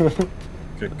goodness.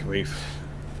 Good grief.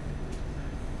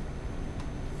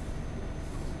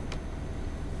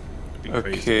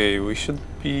 Okay, we should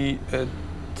be at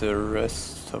the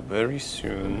rest very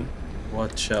soon.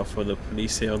 Watch out for the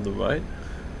police here on the right.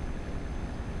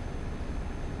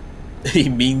 He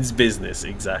means business,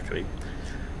 exactly.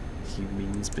 He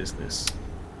means business.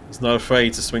 He's not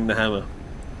afraid to swing the hammer.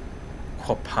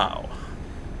 Pow.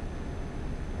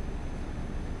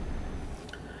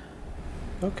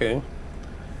 Okay,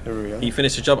 here we are. He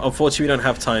finished the job. Unfortunately, we don't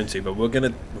have time to, but we're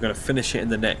gonna finish it in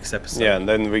the next episode. Yeah, and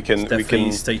then we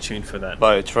can stay tuned for that.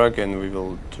 Buy a truck and we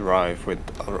will drive with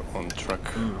our own truck,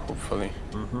 hopefully.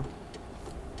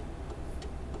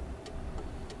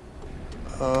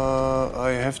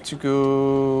 I have to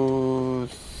go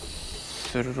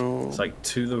through. It's like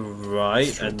to the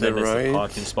right, and then there's the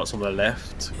parking spots on the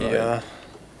left. Right? Yeah.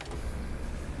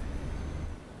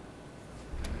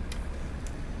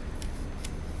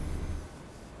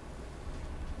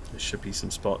 There should be some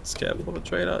spots. Careful for the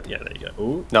trailer. Yeah, there you go.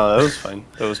 Ooh. No, that was fine.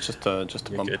 That was just a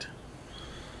bump. Good.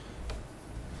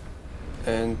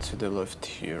 And to the left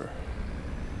here.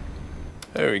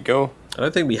 There we go. I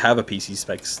don't think we have a PC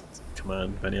specs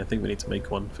command, Benny. I think we need to make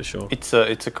one for sure. It's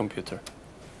a computer.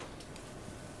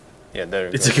 Yeah, there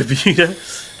you go. It's a computer.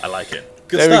 I like it.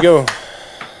 Good there stuff. we go.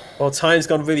 Well, time's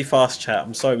gone really fast, chat.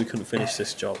 I'm sorry we couldn't finish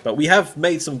this job, but we have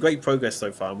made some great progress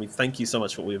so far, and we thank you so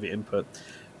much for all of your input.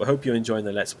 We hope you're enjoying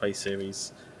the Let's Play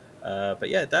series. But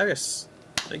yeah, Darius,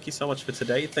 thank you so much for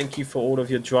today. Thank you for all of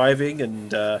your driving,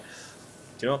 and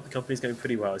you know what? The company's going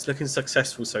pretty well. It's looking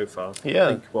successful so far. Yeah. I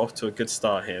think we're off to a good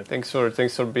start here. Thanks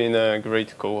for being a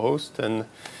great co-host, and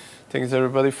thanks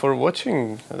everybody for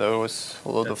watching. There was a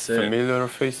lot of familiar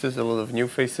faces, a lot of new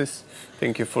faces.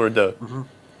 Thank you for the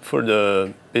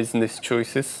business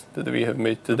choices that we have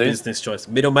made today. Business choice.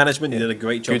 Middle management, you did a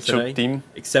great job today. Good job, team.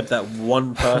 Except that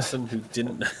one person who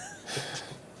didn't.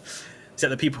 Except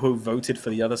the people who voted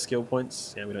for the other skill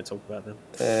points. Yeah, we don't talk about them.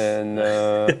 And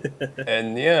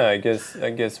and yeah, I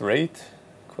guess raid?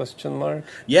 Question mark.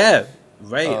 Yeah,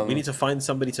 raid. We need to find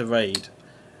somebody to raid.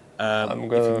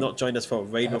 If you've not joined us for a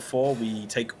raid before, we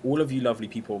take all of you lovely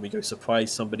people and we go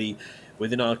surprise somebody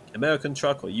within our American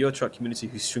truck or your truck community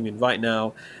who's streaming right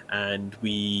now, and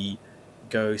we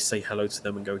go say hello to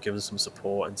them and go give them some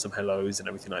support and some hellos and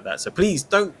everything like that. So please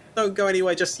don't go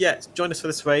anywhere just yet. Join us for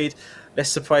this raid. Let's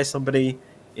surprise somebody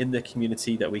in the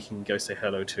community that we can go say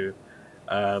hello to.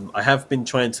 I have been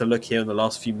trying to look here in the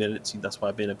last few minutes. That's why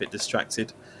I've been a bit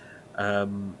distracted.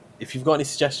 If you've got any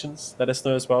suggestions, let us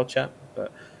know as well, chat. But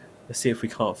let's see if we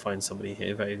can't find somebody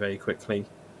here very, very quickly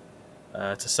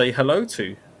to say hello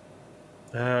to.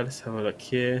 Let's have a look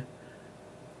here.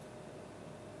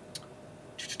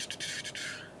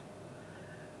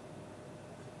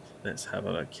 Let's have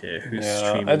a look here. Who's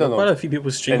streaming? I don't know. Quite a few people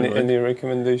streaming. Any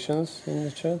recommendations in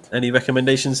the chat? Any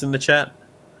recommendations in the chat?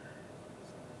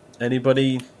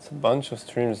 Anybody? It's a bunch of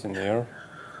streams in here.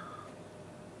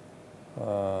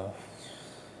 I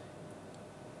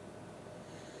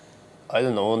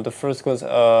don't know. On the first class,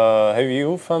 have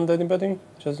you found anybody,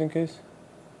 just in case?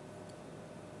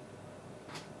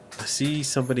 I see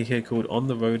somebody here called On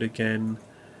the Road Again.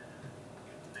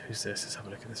 Who's this? Let's have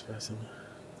a look at this person.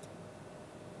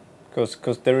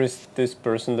 Because there is this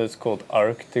person that's called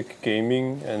Arctic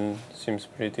Gaming and seems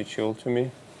pretty chill to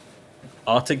me.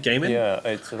 Arctic Gaming? Yeah,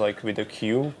 it's like with a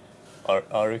Q.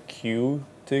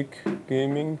 Arctic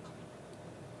Gaming.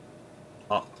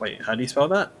 Wait, how do you spell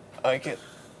that? I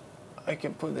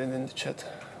can put it in the chat.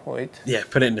 Wait. Yeah,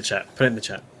 put it in the chat. Put it in the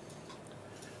chat.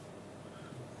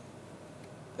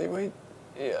 Hey, wait.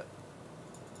 Yeah.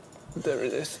 There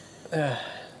it is.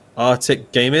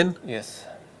 Arctic Gaming. Yes.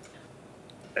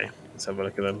 Okay, let's have a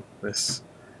look at them.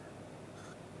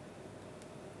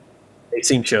 They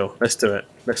seem chill. Let's do it.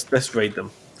 Let's raid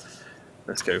them.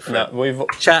 Let's go for it. We've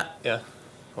Chat. Yeah.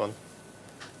 Go on. I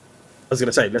was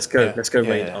gonna say let's go. Yeah, Let's go yeah,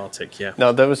 raid yeah. Arctic. Yeah.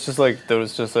 No, there was just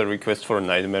a request for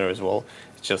Nightmare as well.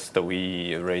 It's just that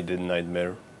we raided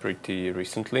Nightmare pretty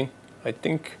recently, I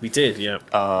think. We did. Yeah.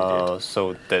 We did.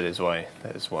 So that is why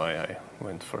I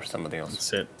went for somebody else.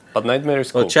 That's it. But Nightmare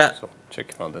is cool. Well, chat. So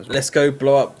check him out as well. Let's go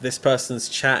blow up this person's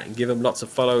chat and give him lots of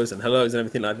follows and hellos and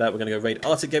everything like that. We're going to go raid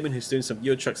Arctic Gaming, who's doing some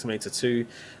Euro Truck Simulator 2.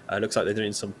 Looks like they're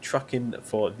doing some trucking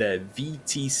for their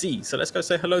VTC. So let's go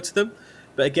say hello to them.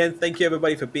 But again, thank you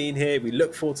everybody for being here. We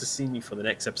look forward to seeing you for the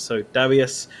next episode.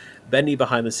 Darius, Benny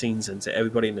behind the scenes, and to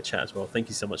everybody in the chat as well. Thank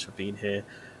you so much for being here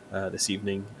this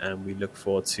evening. And we look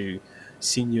forward to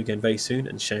seeing you again very soon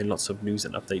and sharing lots of news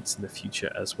and updates in the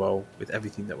future as well with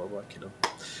everything that we're working on.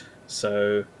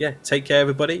 So, yeah, take care,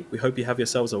 everybody. We hope you have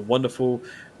yourselves a wonderful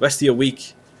rest of your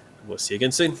week. We'll see you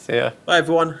again soon. See ya. Bye,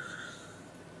 everyone.